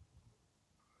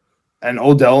and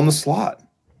Odell in the slot.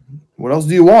 What else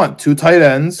do you want? 2 tight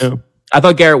ends. Yeah. I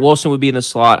thought Garrett Wilson would be in the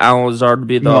slot. Alan Lazard would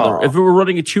be the other. If we were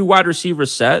running 2 wide receiver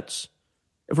sets,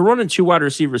 I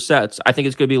think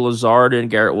it's going to be Lazard and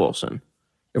Garrett Wilson.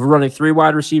 If we're running 3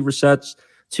 wide receiver sets,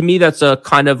 to me, that's a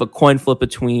kind of a coin flip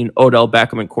between Odell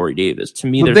Beckham and Corey Davis. To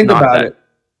me, there's think not about that. it.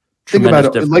 Think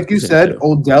about it. Like you said,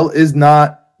 Odell is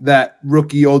not that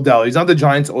rookie Odell. He's not the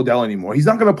Giants Odell anymore. He's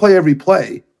not going to play every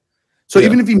play. So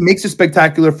even if he makes a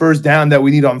spectacular first down that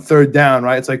we need on 3rd down,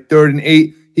 right? It's like 3rd and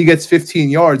 8. He gets 15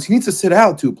 yards. He needs to sit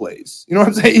out 2 plays. You know what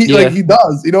I'm saying? He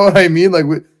does. You know what I mean? Like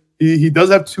he does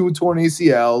have 2 torn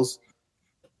ACLs.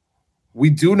 We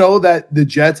do know that the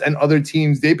Jets and other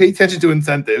teams, they pay attention to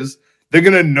incentives. They're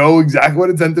going to know exactly what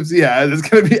incentives he has. It's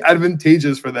going to be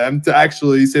advantageous for them to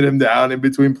actually sit him down in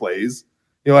between plays.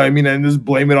 You know what I mean? And just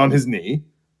blame it on his knee.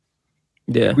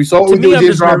 Yeah. We saw what we did with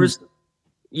James Robinson.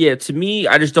 Yeah, to me,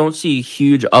 I just don't see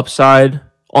huge upside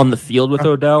on the field with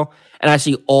Odell. And I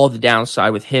see all the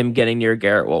downside with him getting near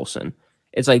Garrett Wilson.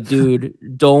 It's like, dude,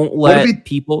 don't let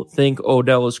people think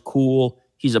Odell is cool.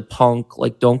 He's a punk.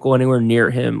 Like, don't go anywhere near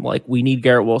him. Like, we need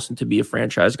Garrett Wilson to be a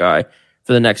franchise guy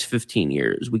for the next 15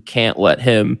 years. We can't let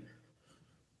him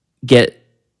get,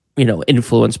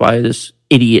 influenced by this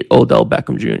idiot Odell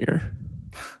Beckham Jr.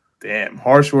 Damn,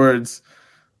 harsh words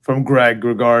from Greg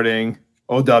regarding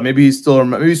Odell. Maybe you still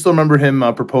remember him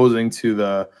proposing to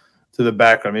the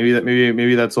background.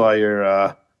 Maybe that's why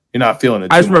you're not feeling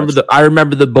it. I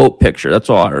remember the boat picture.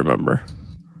 That's all I remember.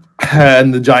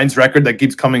 And the Giants record that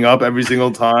keeps coming up every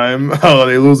single time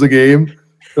they lose a game.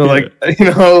 They're like, they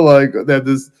have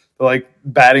this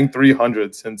batting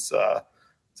 300 since that.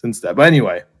 But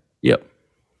anyway. Yep.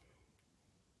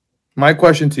 My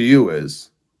question to you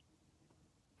is,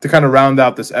 to kind of round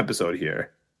out this episode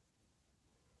here,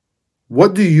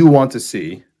 what do you want to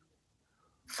see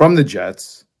from the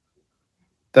Jets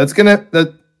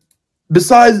that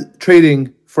besides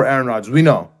trading for Aaron Rodgers? We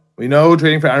know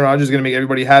trading for Aaron Rodgers is going to make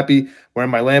everybody happy.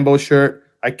 Wearing my Lambeau shirt.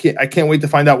 I can't wait to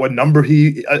find out what number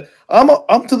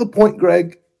I'm to the point,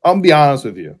 Greg. I'm gonna be honest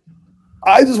with you.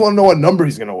 I just want to know what number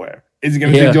he's going to wear. Is he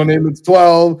going to take Joe Namath's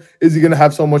 12? Is he going to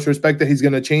have so much respect that he's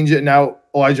going to change it now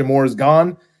Elijah Moore is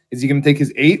gone? Is he going to take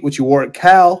his 8, which he wore at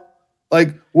Cal?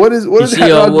 Like, what is was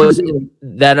the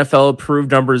NFL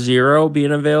approved number 0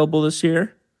 being available this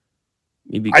year?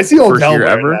 Maybe I see Odell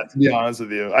wearing that, to be honest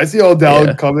with you. I see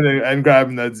Odell coming in and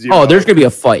grabbing that 0. Oh, there's going to be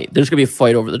a fight. There's going to be a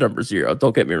fight over the number 0.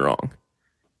 Don't get me wrong.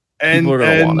 People are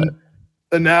going to want it.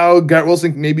 And now Garrett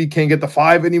Wilson maybe can't get the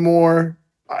 5 anymore.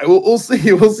 We'll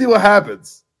see. We'll see what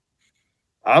happens.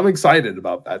 I'm excited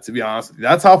about that, to be honest with you.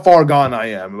 That's how far gone I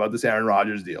am about this Aaron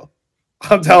Rodgers deal.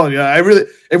 I'm telling you,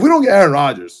 if we don't get Aaron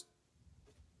Rodgers,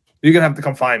 you're going to have to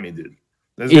come find me, dude.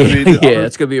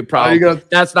 It's going to be a problem.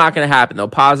 That's not going to happen, though.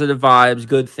 Positive vibes,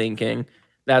 good thinking.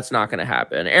 That's not going to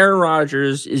happen. Aaron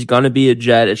Rodgers is going to be a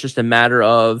Jet. It's just a matter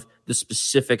of the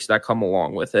specifics that come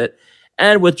along with it.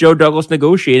 And with Joe Douglas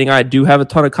negotiating, I do have a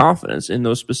ton of confidence in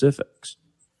those specifics.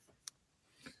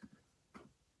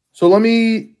 So let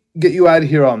me get you out of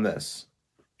here on this.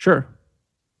 Sure.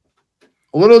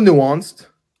 A little nuanced,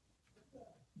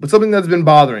 but something that's been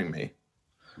bothering me.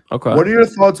 Okay. What are your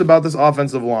thoughts about this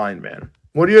offensive line, man?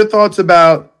 What are your thoughts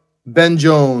about Ben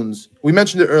Jones? We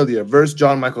mentioned it earlier, versus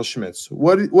John Michael Schmitz.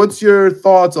 What's your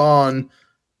thoughts on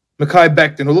Mekhi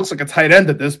Becton, who looks like a tight end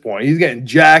at this point? He's getting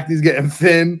jacked. He's getting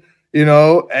thin,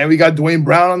 and we got Dwayne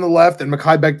Brown on the left and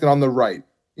Mekhi Becton on the right.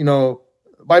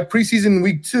 By preseason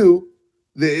week 2,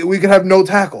 we could have no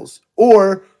tackles.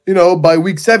 Or, by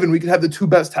week 7, we could have the 2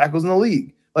 best tackles in the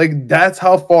league. Like, that's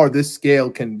how far this scale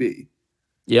can be.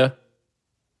 Yeah.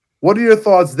 What are your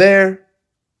thoughts there?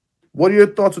 What are your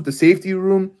thoughts with the safety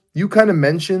room? You kind of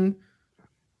mentioned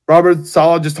Robert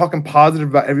Saleh just talking positive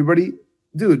about everybody.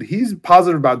 Dude, he's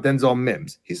positive about Denzel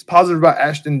Mims. He's positive about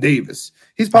Ashton Davis.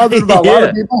 He's positive about a lot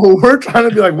of people who we're trying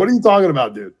to be like, what are you talking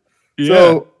about, dude? Yeah.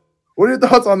 So what are your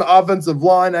thoughts on the offensive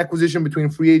line acquisition between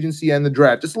free agency and the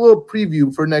draft? Just a little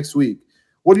preview for next week.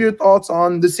 What are your thoughts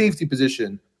on the safety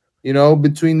position,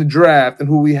 between the draft and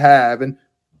who we have? And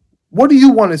what do you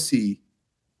want to see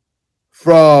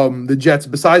from the Jets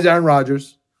besides Aaron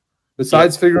Rodgers,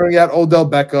 besides figuring out Odell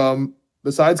Beckham,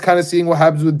 besides kind of seeing what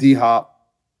happens with D-Hop?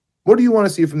 What do you want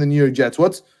to see from the New York Jets?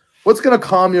 What's going to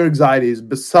calm your anxieties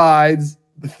besides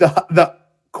the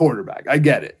quarterback? I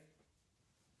get it.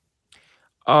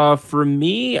 For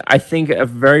me, I think at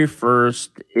very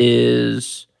first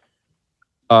is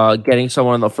getting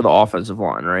someone for the offensive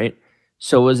line, right?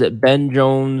 So is it Ben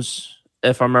Jones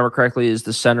if I remember correctly, is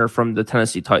the center from the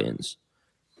Tennessee Titans.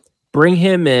 Bring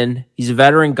him in. He's a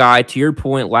veteran guy. To your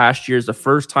point, last year is the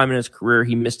first time in his career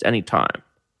he missed any time.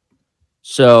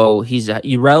 So he's a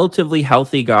relatively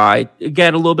healthy guy.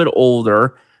 Again, a little bit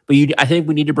older, but I think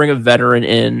we need to bring a veteran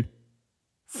in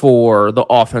for the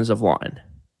offensive line.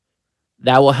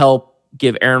 That will help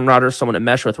give Aaron Rodgers someone to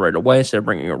mesh with right away instead of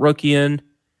bringing a rookie in.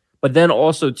 But then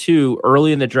also, too,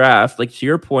 early in the draft, like to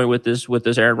your point with this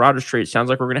Aaron Rodgers trade, it sounds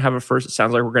like we're going to have a first. It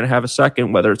sounds like we're going to have a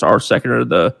second, whether it's our second or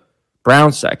the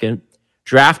Browns' second.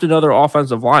 Draft another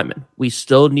offensive lineman. We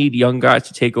still need young guys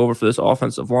to take over for this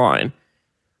offensive line.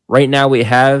 Right now, we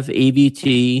have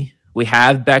AVT. We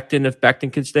have Becton if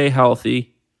Becton can stay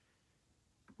healthy.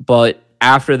 But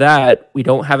after that, we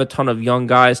don't have a ton of young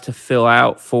guys to fill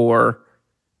out for,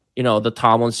 the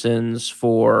Tomlinsons,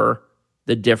 for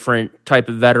the different type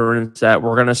of veterans that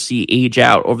we're going to see age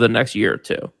out over the next year or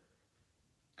two.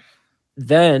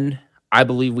 Then I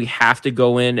believe we have to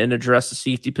go in and address the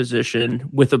safety position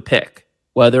with a pick,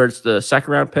 whether it's the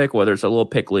second round pick, whether it's a little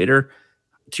pick later.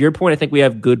 To your point, I think we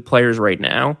have good players right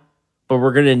now, but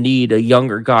we're going to need a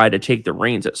younger guy to take the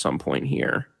reins at some point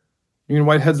here. You mean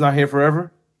Whitehead's not here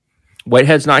forever?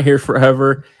 Whitehead's not here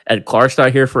forever. Ed Clark's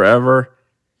not here forever.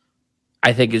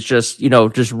 I think it's just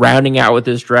rounding out with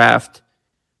this draft.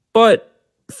 But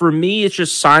for me, it's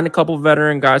just sign a couple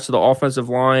veteran guys to the offensive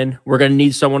line. We're going to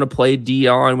need someone to play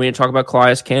D-on. We need to talk about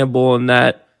Calais Campbell and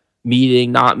that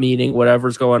meeting, not meeting,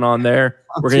 whatever's going on there.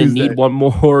 We're going to need one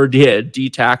more D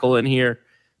tackle in here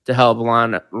to help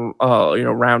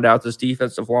round out this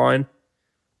defensive line.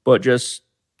 But just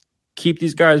keep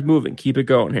these guys moving. Keep it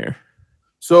going here.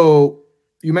 So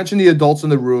you mentioned the adults in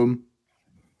the room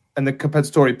and the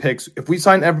compensatory picks. If we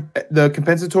sign the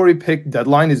compensatory pick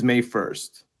deadline is May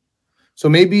 1st. So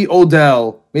maybe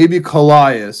Odell, maybe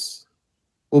Calais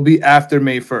will be after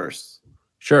May 1st.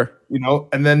 Sure.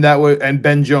 And then that would, and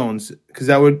Ben Jones, because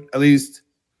that would at least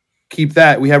keep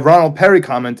that. We have Ronald Perry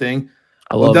commenting,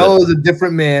 Odell is a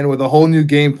different man with a whole new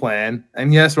game plan.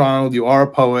 And yes, Ronald, you are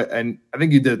a poet, and I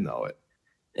think you did know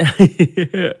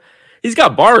it. He's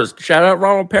got bars. Shout out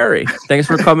Ronald Perry. Thanks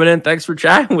for coming in. Thanks for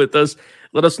chatting with us.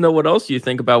 Let us know what else you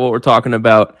think about what we're talking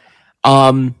about.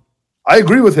 I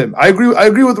agree with him. I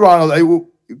agree with Ronald.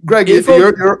 Greg,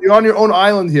 you're on your own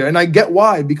island here, and I get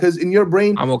why. Because in your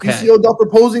brain, I'm okay. You see Odell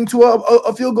proposing to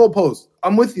a field goal post.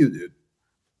 I'm with you, dude.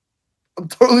 I'm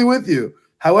totally with you.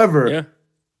 However,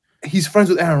 he's friends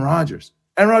with Aaron Rodgers.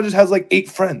 Aaron Rodgers has like 8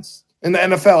 friends in the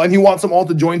NFL, and he wants them all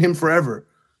to join him forever.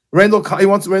 He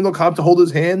wants Randall Cobb to hold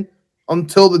his hand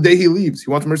until the day he leaves.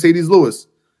 He wants Mercedes Lewis.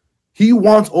 He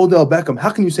wants Odell Beckham.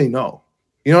 How can you say no?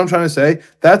 You know what I'm trying to say?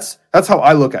 That's how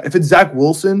I look at it. If it's Zach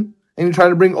Wilson and you're trying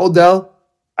to bring Odell,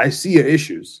 I see your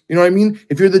issues. You know what I mean?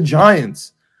 If you're the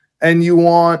Giants and you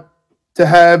want to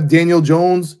have Daniel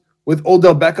Jones with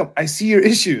Odell Beckham, I see your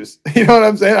issues. You know what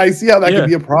I'm saying? I see how that could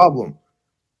be a problem.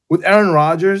 With Aaron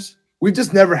Rodgers, we've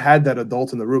just never had that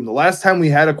adult in the room. The last time we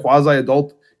had a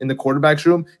quasi-adult in the quarterback's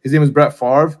room, his name was Brett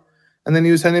Favre, and then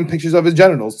he was sending pictures of his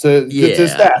genitals to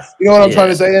staff. You know what I'm trying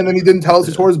to say? And then he didn't tell us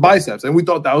he tore his biceps, and we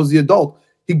thought that was the adult.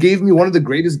 He gave me one of the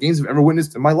greatest games I've ever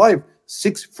witnessed in my life.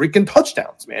 6 freaking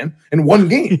touchdowns, man, in one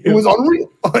game. It was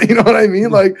unreal. You know what I mean?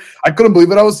 Like, I couldn't believe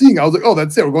what I was seeing. I was like, oh,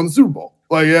 that's it. We're going to the Super Bowl.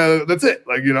 Like, yeah, that's it.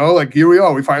 Like, here we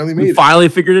are. We finally made it. Finally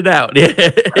figured it out.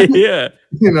 Yeah.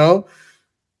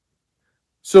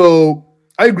 So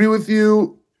I agree with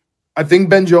you. I think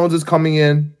Ben Jones is coming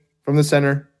in from the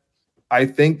center. I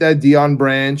think that Deion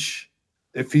Branch,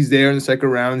 if he's there in the second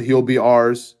round, he'll be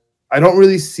ours. I don't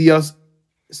really see us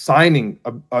signing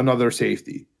another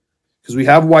safety because we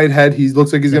have Whitehead. He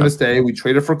looks like he's going to stay. We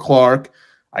traded for Clark.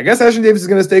 I guess Ashton Davis is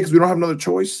going to stay because we don't have another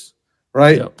choice,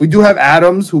 right? Yep. We do have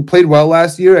Adams, who played well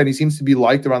last year, and he seems to be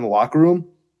liked around the locker room.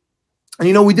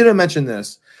 And, we didn't mention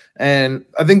this, and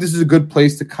I think this is a good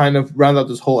place to kind of round out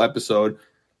this whole episode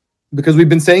because we've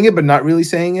been saying it but not really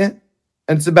saying it,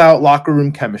 and it's about locker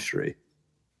room chemistry.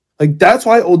 Like, that's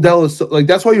why Odell is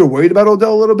that's why you're worried about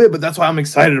Odell a little bit, but that's why I'm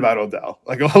excited about Odell.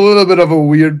 Like, a little bit of a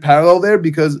weird parallel there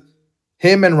because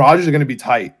him and Rodgers are going to be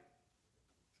tight.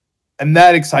 And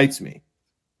that excites me.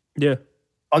 Yeah.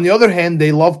 On the other hand,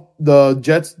 they love the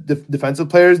Jets defensive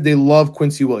players. They love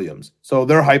Quincy Williams. So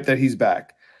they're hyped that he's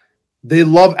back. They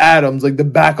love Adams, like the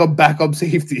backup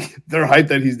safety. They're hyped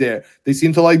that he's there. They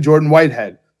seem to like Jordan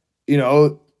Whitehead. They're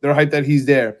hyped that he's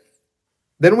there.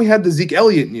 Then we had the Zeke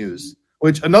Elliott news.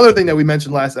 Which another thing that we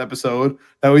mentioned last episode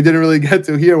that we didn't really get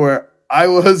to here, where I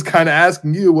was kind of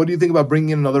asking you, what do you think about bringing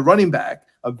in another running back,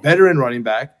 a veteran running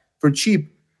back for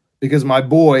cheap? Because my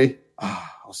boy,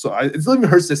 it still even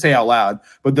hurts to say out loud,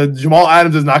 but the Jamal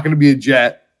Adams is not going to be a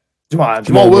Jet.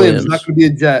 Jamal Williams is not going to be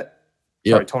a Jet.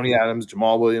 Sorry, Tony Adams,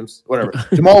 Jamal Williams, whatever.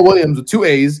 Jamal Williams with 2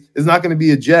 A's is not going to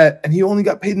be a Jet, and he only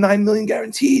got paid $9 million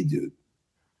guaranteed, dude.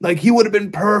 Like, he would have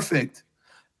been perfect.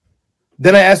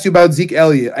 Then I asked you about Zeke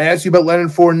Elliott. I asked you about Leonard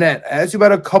Fournette. I asked you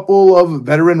about a couple of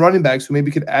veteran running backs who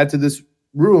maybe could add to this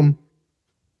room.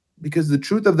 Because the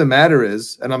truth of the matter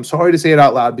is, and I'm sorry to say it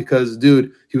out loud because,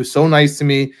 dude, he was so nice to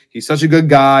me. He's such a good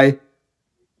guy.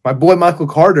 My boy Michael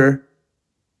Carter,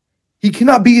 he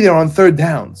cannot be there on third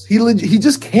downs. He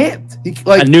just can't.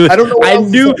 I don't know. I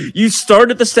knew you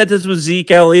started the sentence with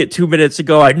Zeke Elliott 2 minutes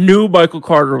ago. I knew Michael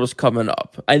Carter was coming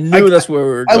up. I knew that's where we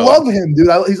were going. I love him, dude.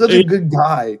 He's such a good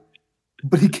guy,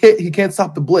 but he can't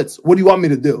stop the blitz. What do you want me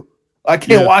to do? I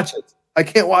can't watch it. I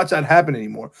can't watch that happen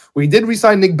anymore. We did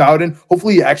re-sign Nick Bowden.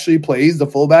 Hopefully he actually plays the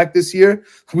fullback this year.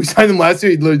 We signed him last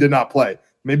year. He literally did not play.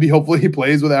 Hopefully he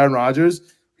plays with Aaron Rodgers.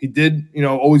 He did,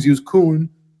 always use Kuhn,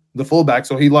 the fullback.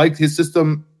 So he liked his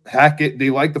system. Hackett,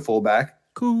 they like the fullback.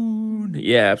 Kuhn.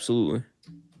 Yeah, absolutely.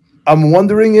 I'm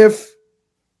wondering if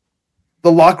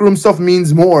the locker room stuff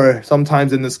means more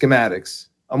sometimes than the schematics.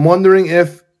 I'm wondering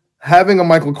if having a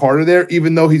Michael Carter there,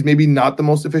 even though he's maybe not the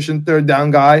most efficient third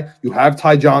down guy, you have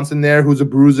Ty Johnson there, who's a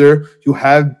bruiser. You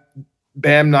have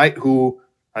Bam Knight, who,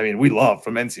 we love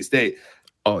from NC State.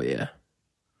 Oh, yeah.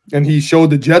 And he showed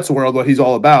the Jets world what he's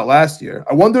all about last year.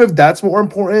 I wonder if that's more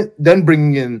important than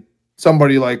bringing in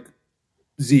somebody like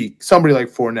Zeke, somebody like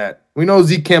Fournette. We know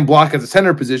Zeke can't block at the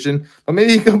center position, but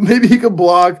maybe he could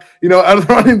block, out of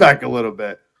the running back a little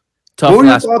bit. Tough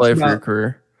last play for your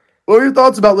career. What are your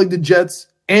thoughts about the Jets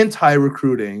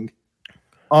anti-recruiting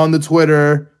on the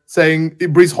Twitter saying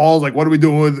Breece Hall's like, what are we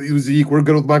doing with Zeke? We're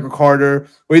good with Michael Carter.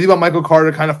 What do you think about Michael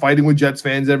Carter kind of fighting with Jets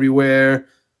fans everywhere?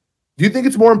 Do you think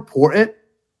it's more important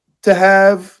to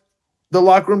have the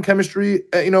locker room chemistry,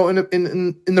 in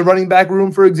the running back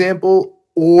room, for example,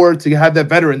 or to have that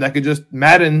veteran that could just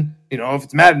Madden, if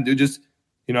it's Madden, dude, just,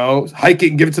 hike it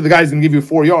and give it to the guys and give you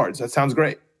 4 yards. That sounds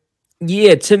great.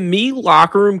 Yeah, to me,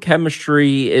 locker room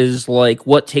chemistry is like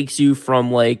what takes you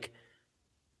from like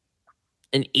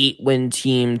an 8-win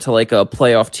team to like a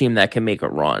playoff team that can make a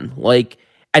run. Like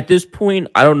at this point,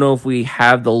 I don't know if we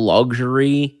have the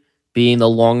luxury, being the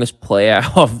longest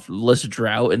playoff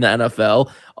drought in the NFL,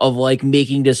 of like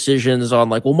making decisions on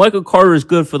like, well, Michael Carter is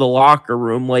good for the locker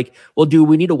room. Like, well, dude,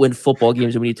 we need to win football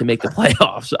games and we need to make the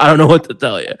playoffs. I don't know what to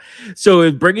tell you. So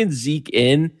if bringing Zeke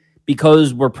in,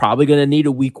 because we're probably going to need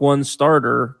a week 1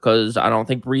 starter, because I don't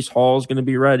think Breece Hall is going to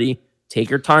be ready. Take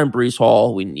your time, Breece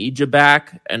Hall. We need you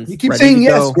back. And you keep saying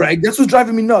yes, Greg. That's what's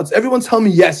driving me nuts. Everyone's telling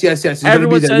me yes.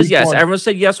 Everyone says yes. Everyone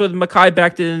said yes with Mekhi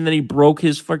Becton, and then he broke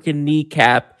his freaking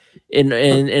kneecap in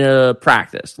a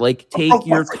practice. Like, take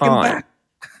your time.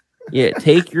 Yeah,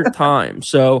 take your time.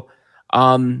 So,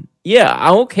 I'm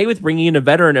okay with bringing in a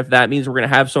veteran if that means we're going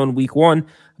to have someone week 1.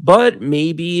 But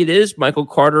maybe it is Michael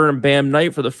Carter and Bam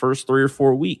Knight for the first 3 or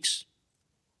 4 weeks.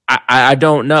 I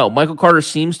don't know. Michael Carter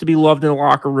seems to be loved in the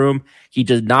locker room. He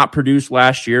did not produce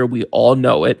last year. We all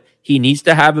know it. He needs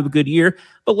to have a good year.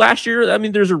 But last year,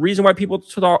 there's a reason why people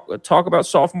talk about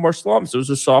sophomore slumps. It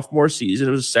was a sophomore season.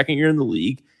 It was his second year in the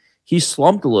league. He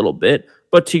slumped a little bit.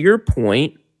 But to your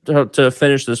point, to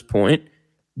finish this point,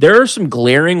 there are some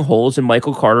glaring holes in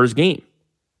Michael Carter's game.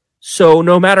 So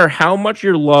no matter how much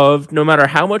you're loved, no matter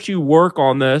how much you work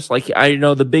on this, like I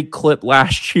know the big clip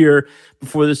last year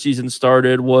before the season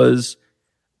started was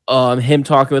him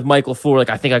talking with Michael Floor, like,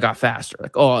 I think I got faster.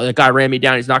 Like, oh, that guy ran me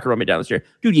down. He's not going to run me down this year.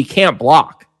 Dude, you can't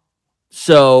block.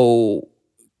 So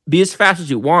be as fast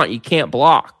as you want. You can't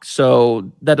block.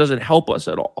 So that doesn't help us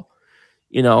at all.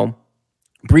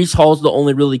 Breece Hall is the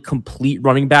only really complete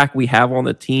running back we have on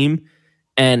the team,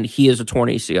 and he is a torn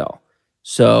ACL.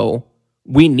 So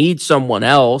we need someone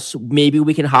else. Maybe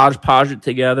we can hodgepodge it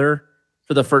together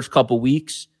for the first couple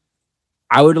weeks.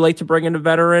 I would like to bring in a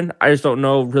veteran. I just don't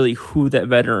know really who that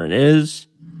veteran is.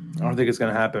 I don't think it's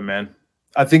going to happen, man.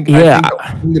 I think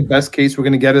the best case we're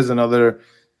going to get is another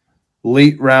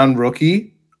late round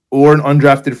rookie or an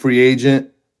undrafted free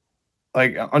agent.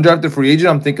 Like undrafted free agent,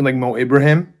 I'm thinking like Mo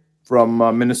Ibrahim from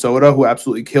Minnesota, who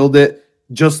absolutely killed it,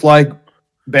 just like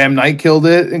Bam Knight killed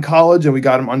it in college, and we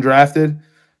got him undrafted.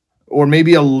 Or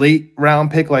maybe a late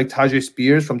round pick like Tajay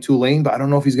Spears from Tulane, but I don't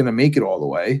know if he's going to make it all the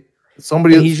way.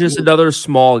 He's just another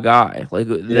small guy. Like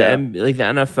the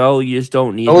NFL, you just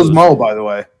don't need. That was Mo, by the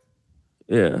way.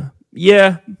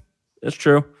 Yeah, that's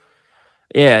true.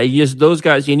 Yeah, those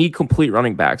guys. You need complete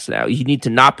running backs now. You need to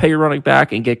not pay your running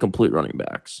back and get complete running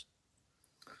backs.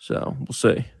 So we'll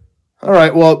see. All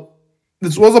right. Well,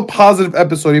 this was a positive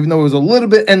episode, even though it was a little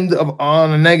bit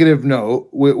on a negative note.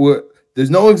 There's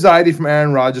no anxiety from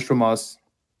Aaron Rodgers from us.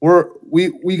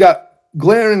 We got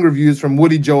glaring reviews from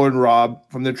Woody, Joe, and Rob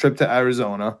from their trip to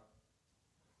Arizona.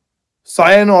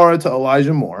 Sayonara to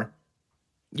Elijah Moore.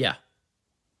 Yeah.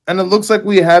 And it looks like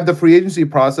we have the free agency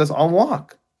process on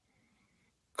lock.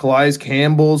 Calais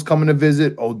Campbell's coming to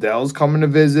visit. Odell's coming to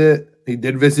visit. He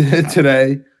did visit it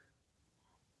today.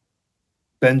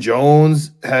 Ben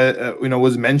Jones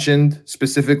was mentioned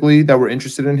specifically that we're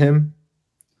interested in him.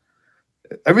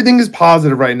 Everything is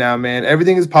positive right now, man.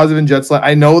 Everything is positive in Jets.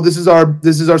 I know this is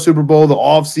our Super Bowl, the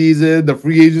off season, the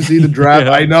free agency, the draft.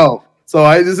 Yeah. I know. So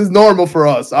this is normal for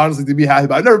us, honestly, to be happy.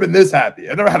 But I've never been this happy.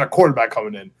 I've never had a quarterback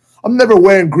coming in. I'm never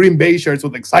wearing Green Bay shirts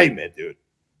with excitement, dude.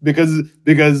 Because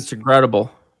it's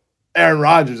incredible. Aaron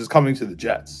Rodgers is coming to the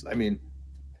Jets. I mean,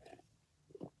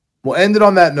 we'll end it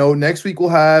on that note. Next week we'll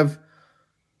have,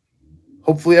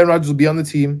 hopefully Aaron Rodgers will be on the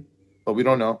team, but we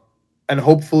don't know. And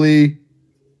hopefully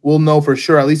we'll know for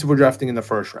sure, at least if we're drafting in the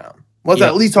first round. Let's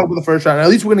at least talk about the first round. At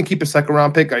least we're going to keep a second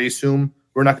round pick, I assume.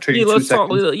 We're not trading 2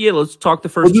 seconds. Let's talk the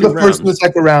first. We'll do the first and the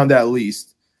second round at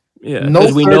least. Yeah,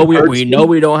 because we know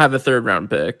we don't have a third round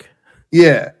pick.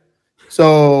 Yeah,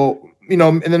 so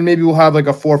and then maybe we'll have like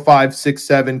a 4, 5, 6,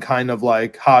 7 kind of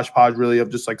like hodgepodge, really, of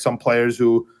just like some players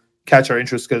who catch our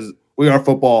interest because we are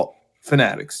football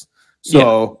fanatics.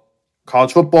 So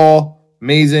college football,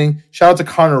 amazing. Shout out to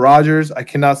Connor Rogers. I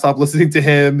cannot stop listening to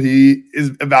him. He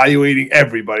is evaluating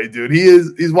everybody, dude.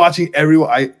 He's watching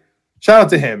everyone. Shout out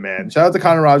to him, man. Shout out to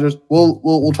Connor Rogers.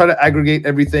 We'll try to aggregate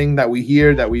everything that we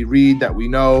hear, that we read, that we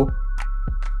know,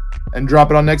 and drop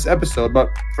it on next episode. But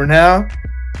for now,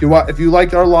 if you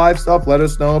liked our live stuff, let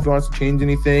us know. If you want us to change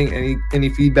anything, any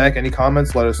feedback, any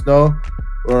comments, let us know.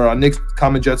 We're on Nick's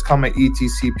Comment Jets Comment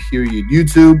ETC period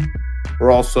YouTube. We're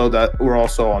also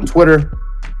on Twitter,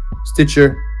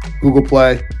 Stitcher, Google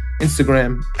Play,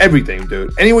 Instagram, everything,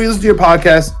 dude. Anywhere you listen to your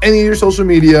podcast, any of your social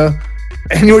media,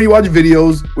 anywhere you watch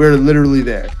videos, we're literally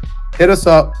there. Hit us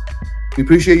up. We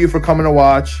appreciate you for coming to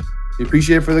watch. We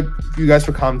appreciate you guys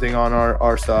for commenting on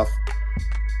our stuff.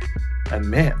 And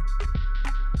man,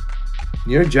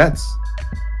 New York Jets.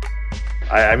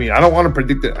 I mean, I don't want to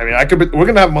predict it. I mean, we're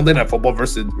gonna have Monday Night Football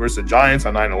versus the Giants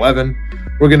on 9/11.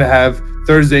 We're gonna have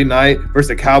Thursday night versus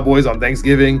the Cowboys on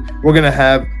Thanksgiving. We're gonna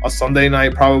have a Sunday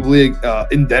night probably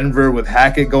in Denver with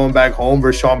Hackett going back home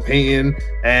versus Sean Payton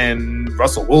and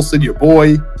Russell Wilson, your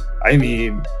boy. I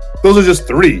mean, those are just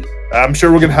 3. I'm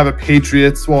sure we're gonna have a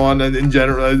Patriots one in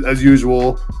general as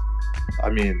usual.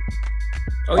 I mean,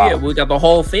 yeah, we got the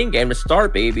Hall of Fame game to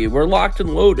start, baby. We're locked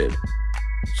and loaded.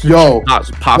 Yo,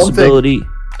 possibility.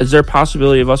 Is there a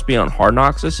possibility of us being on Hard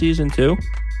Knocks this season too?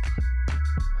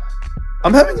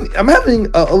 I'm having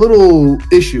a little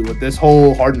issue with this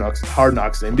whole Hard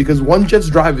Knocks thing because One Jets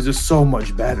Drive is just so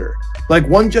much better. Like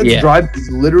One Jets Drive is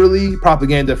literally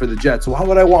propaganda for the Jets. So why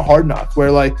would I want Hard Knocks?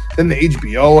 Where like then the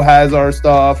HBO has our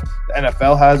stuff, the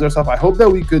NFL has our stuff. I hope that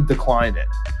we could decline it.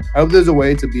 I hope there's a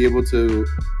way to be able to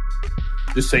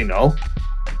just say no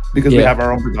because we have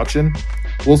our own production.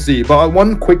 We'll see. But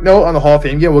one quick note on the Hall of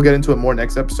Fame game, we'll get into it more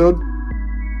next episode.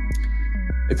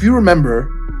 If you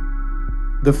remember,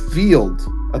 the field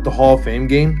at the Hall of Fame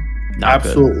game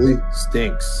absolutely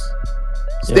stinks.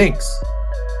 Stinks.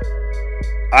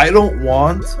 I'm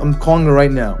calling it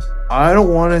right now. I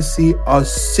don't want to see a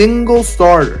single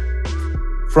starter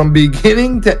from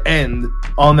beginning to end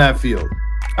on that field.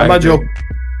 I'm not joking.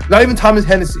 Not even Thomas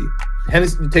Hennessy.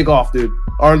 Hennessy, take off, dude.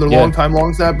 Or the long-time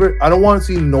long snapper. I don't want to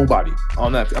see nobody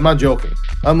on that. I'm not joking.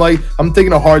 I'm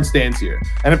taking a hard stance here.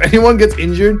 And if anyone gets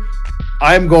injured,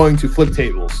 I'm going to flip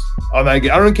tables on that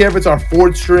game. I don't care if it's our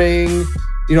 4th string,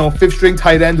 5th string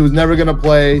tight end who's never going to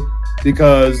play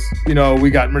because,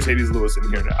 we got Mercedes Lewis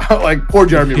in here now. Like, poor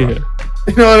Jeremy Rudd.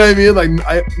 You know what I mean? Like,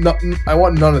 I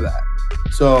want none of that.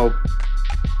 So,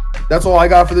 that's all I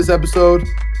got for this episode.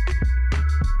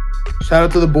 Shout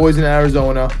out to the boys in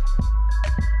Arizona.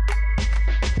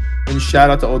 And shout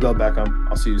out to Odell Beckham.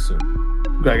 I'll see you soon.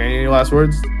 Greg, any last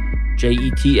words?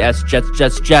 JETS,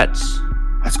 Jets.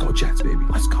 Let's go, Jets, baby.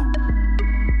 Let's go.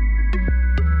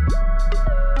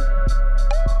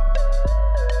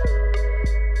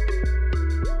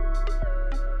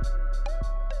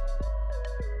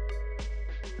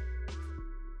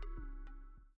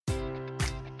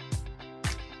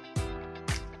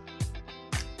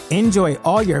 Enjoy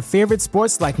all your favorite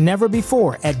sports like never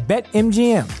before at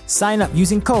BetMGM. Sign up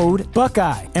using code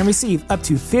Buckeye and receive up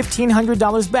to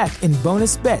 $1,500 back in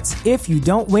bonus bets if you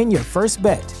don't win your first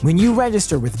bet. When you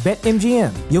register with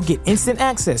BetMGM, you'll get instant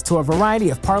access to a variety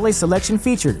of parlay selection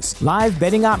features, live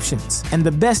betting options, and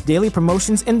the best daily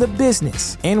promotions in the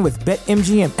business. And with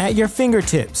BetMGM at your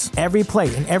fingertips, every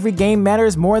play and every game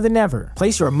matters more than ever.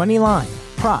 Place your money line,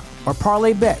 prop, or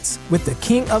parlay bets with the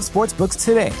king of sportsbooks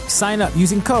today. Sign up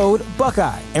using code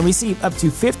Buckeye and receive up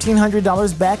to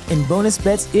 $1,500 back in bonus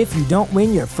bets if you don't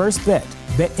win your first bet.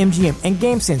 BetMGM and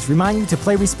GameSense remind you to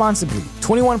play responsibly.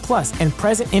 21 plus and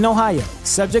present in Ohio,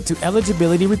 subject to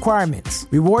eligibility requirements.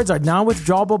 Rewards are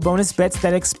non-withdrawable bonus bets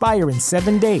that expire in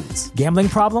 7 days. Gambling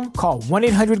problem? Call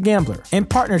 1-800-GAMBLER in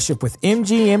partnership with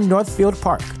MGM Northfield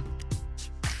Park.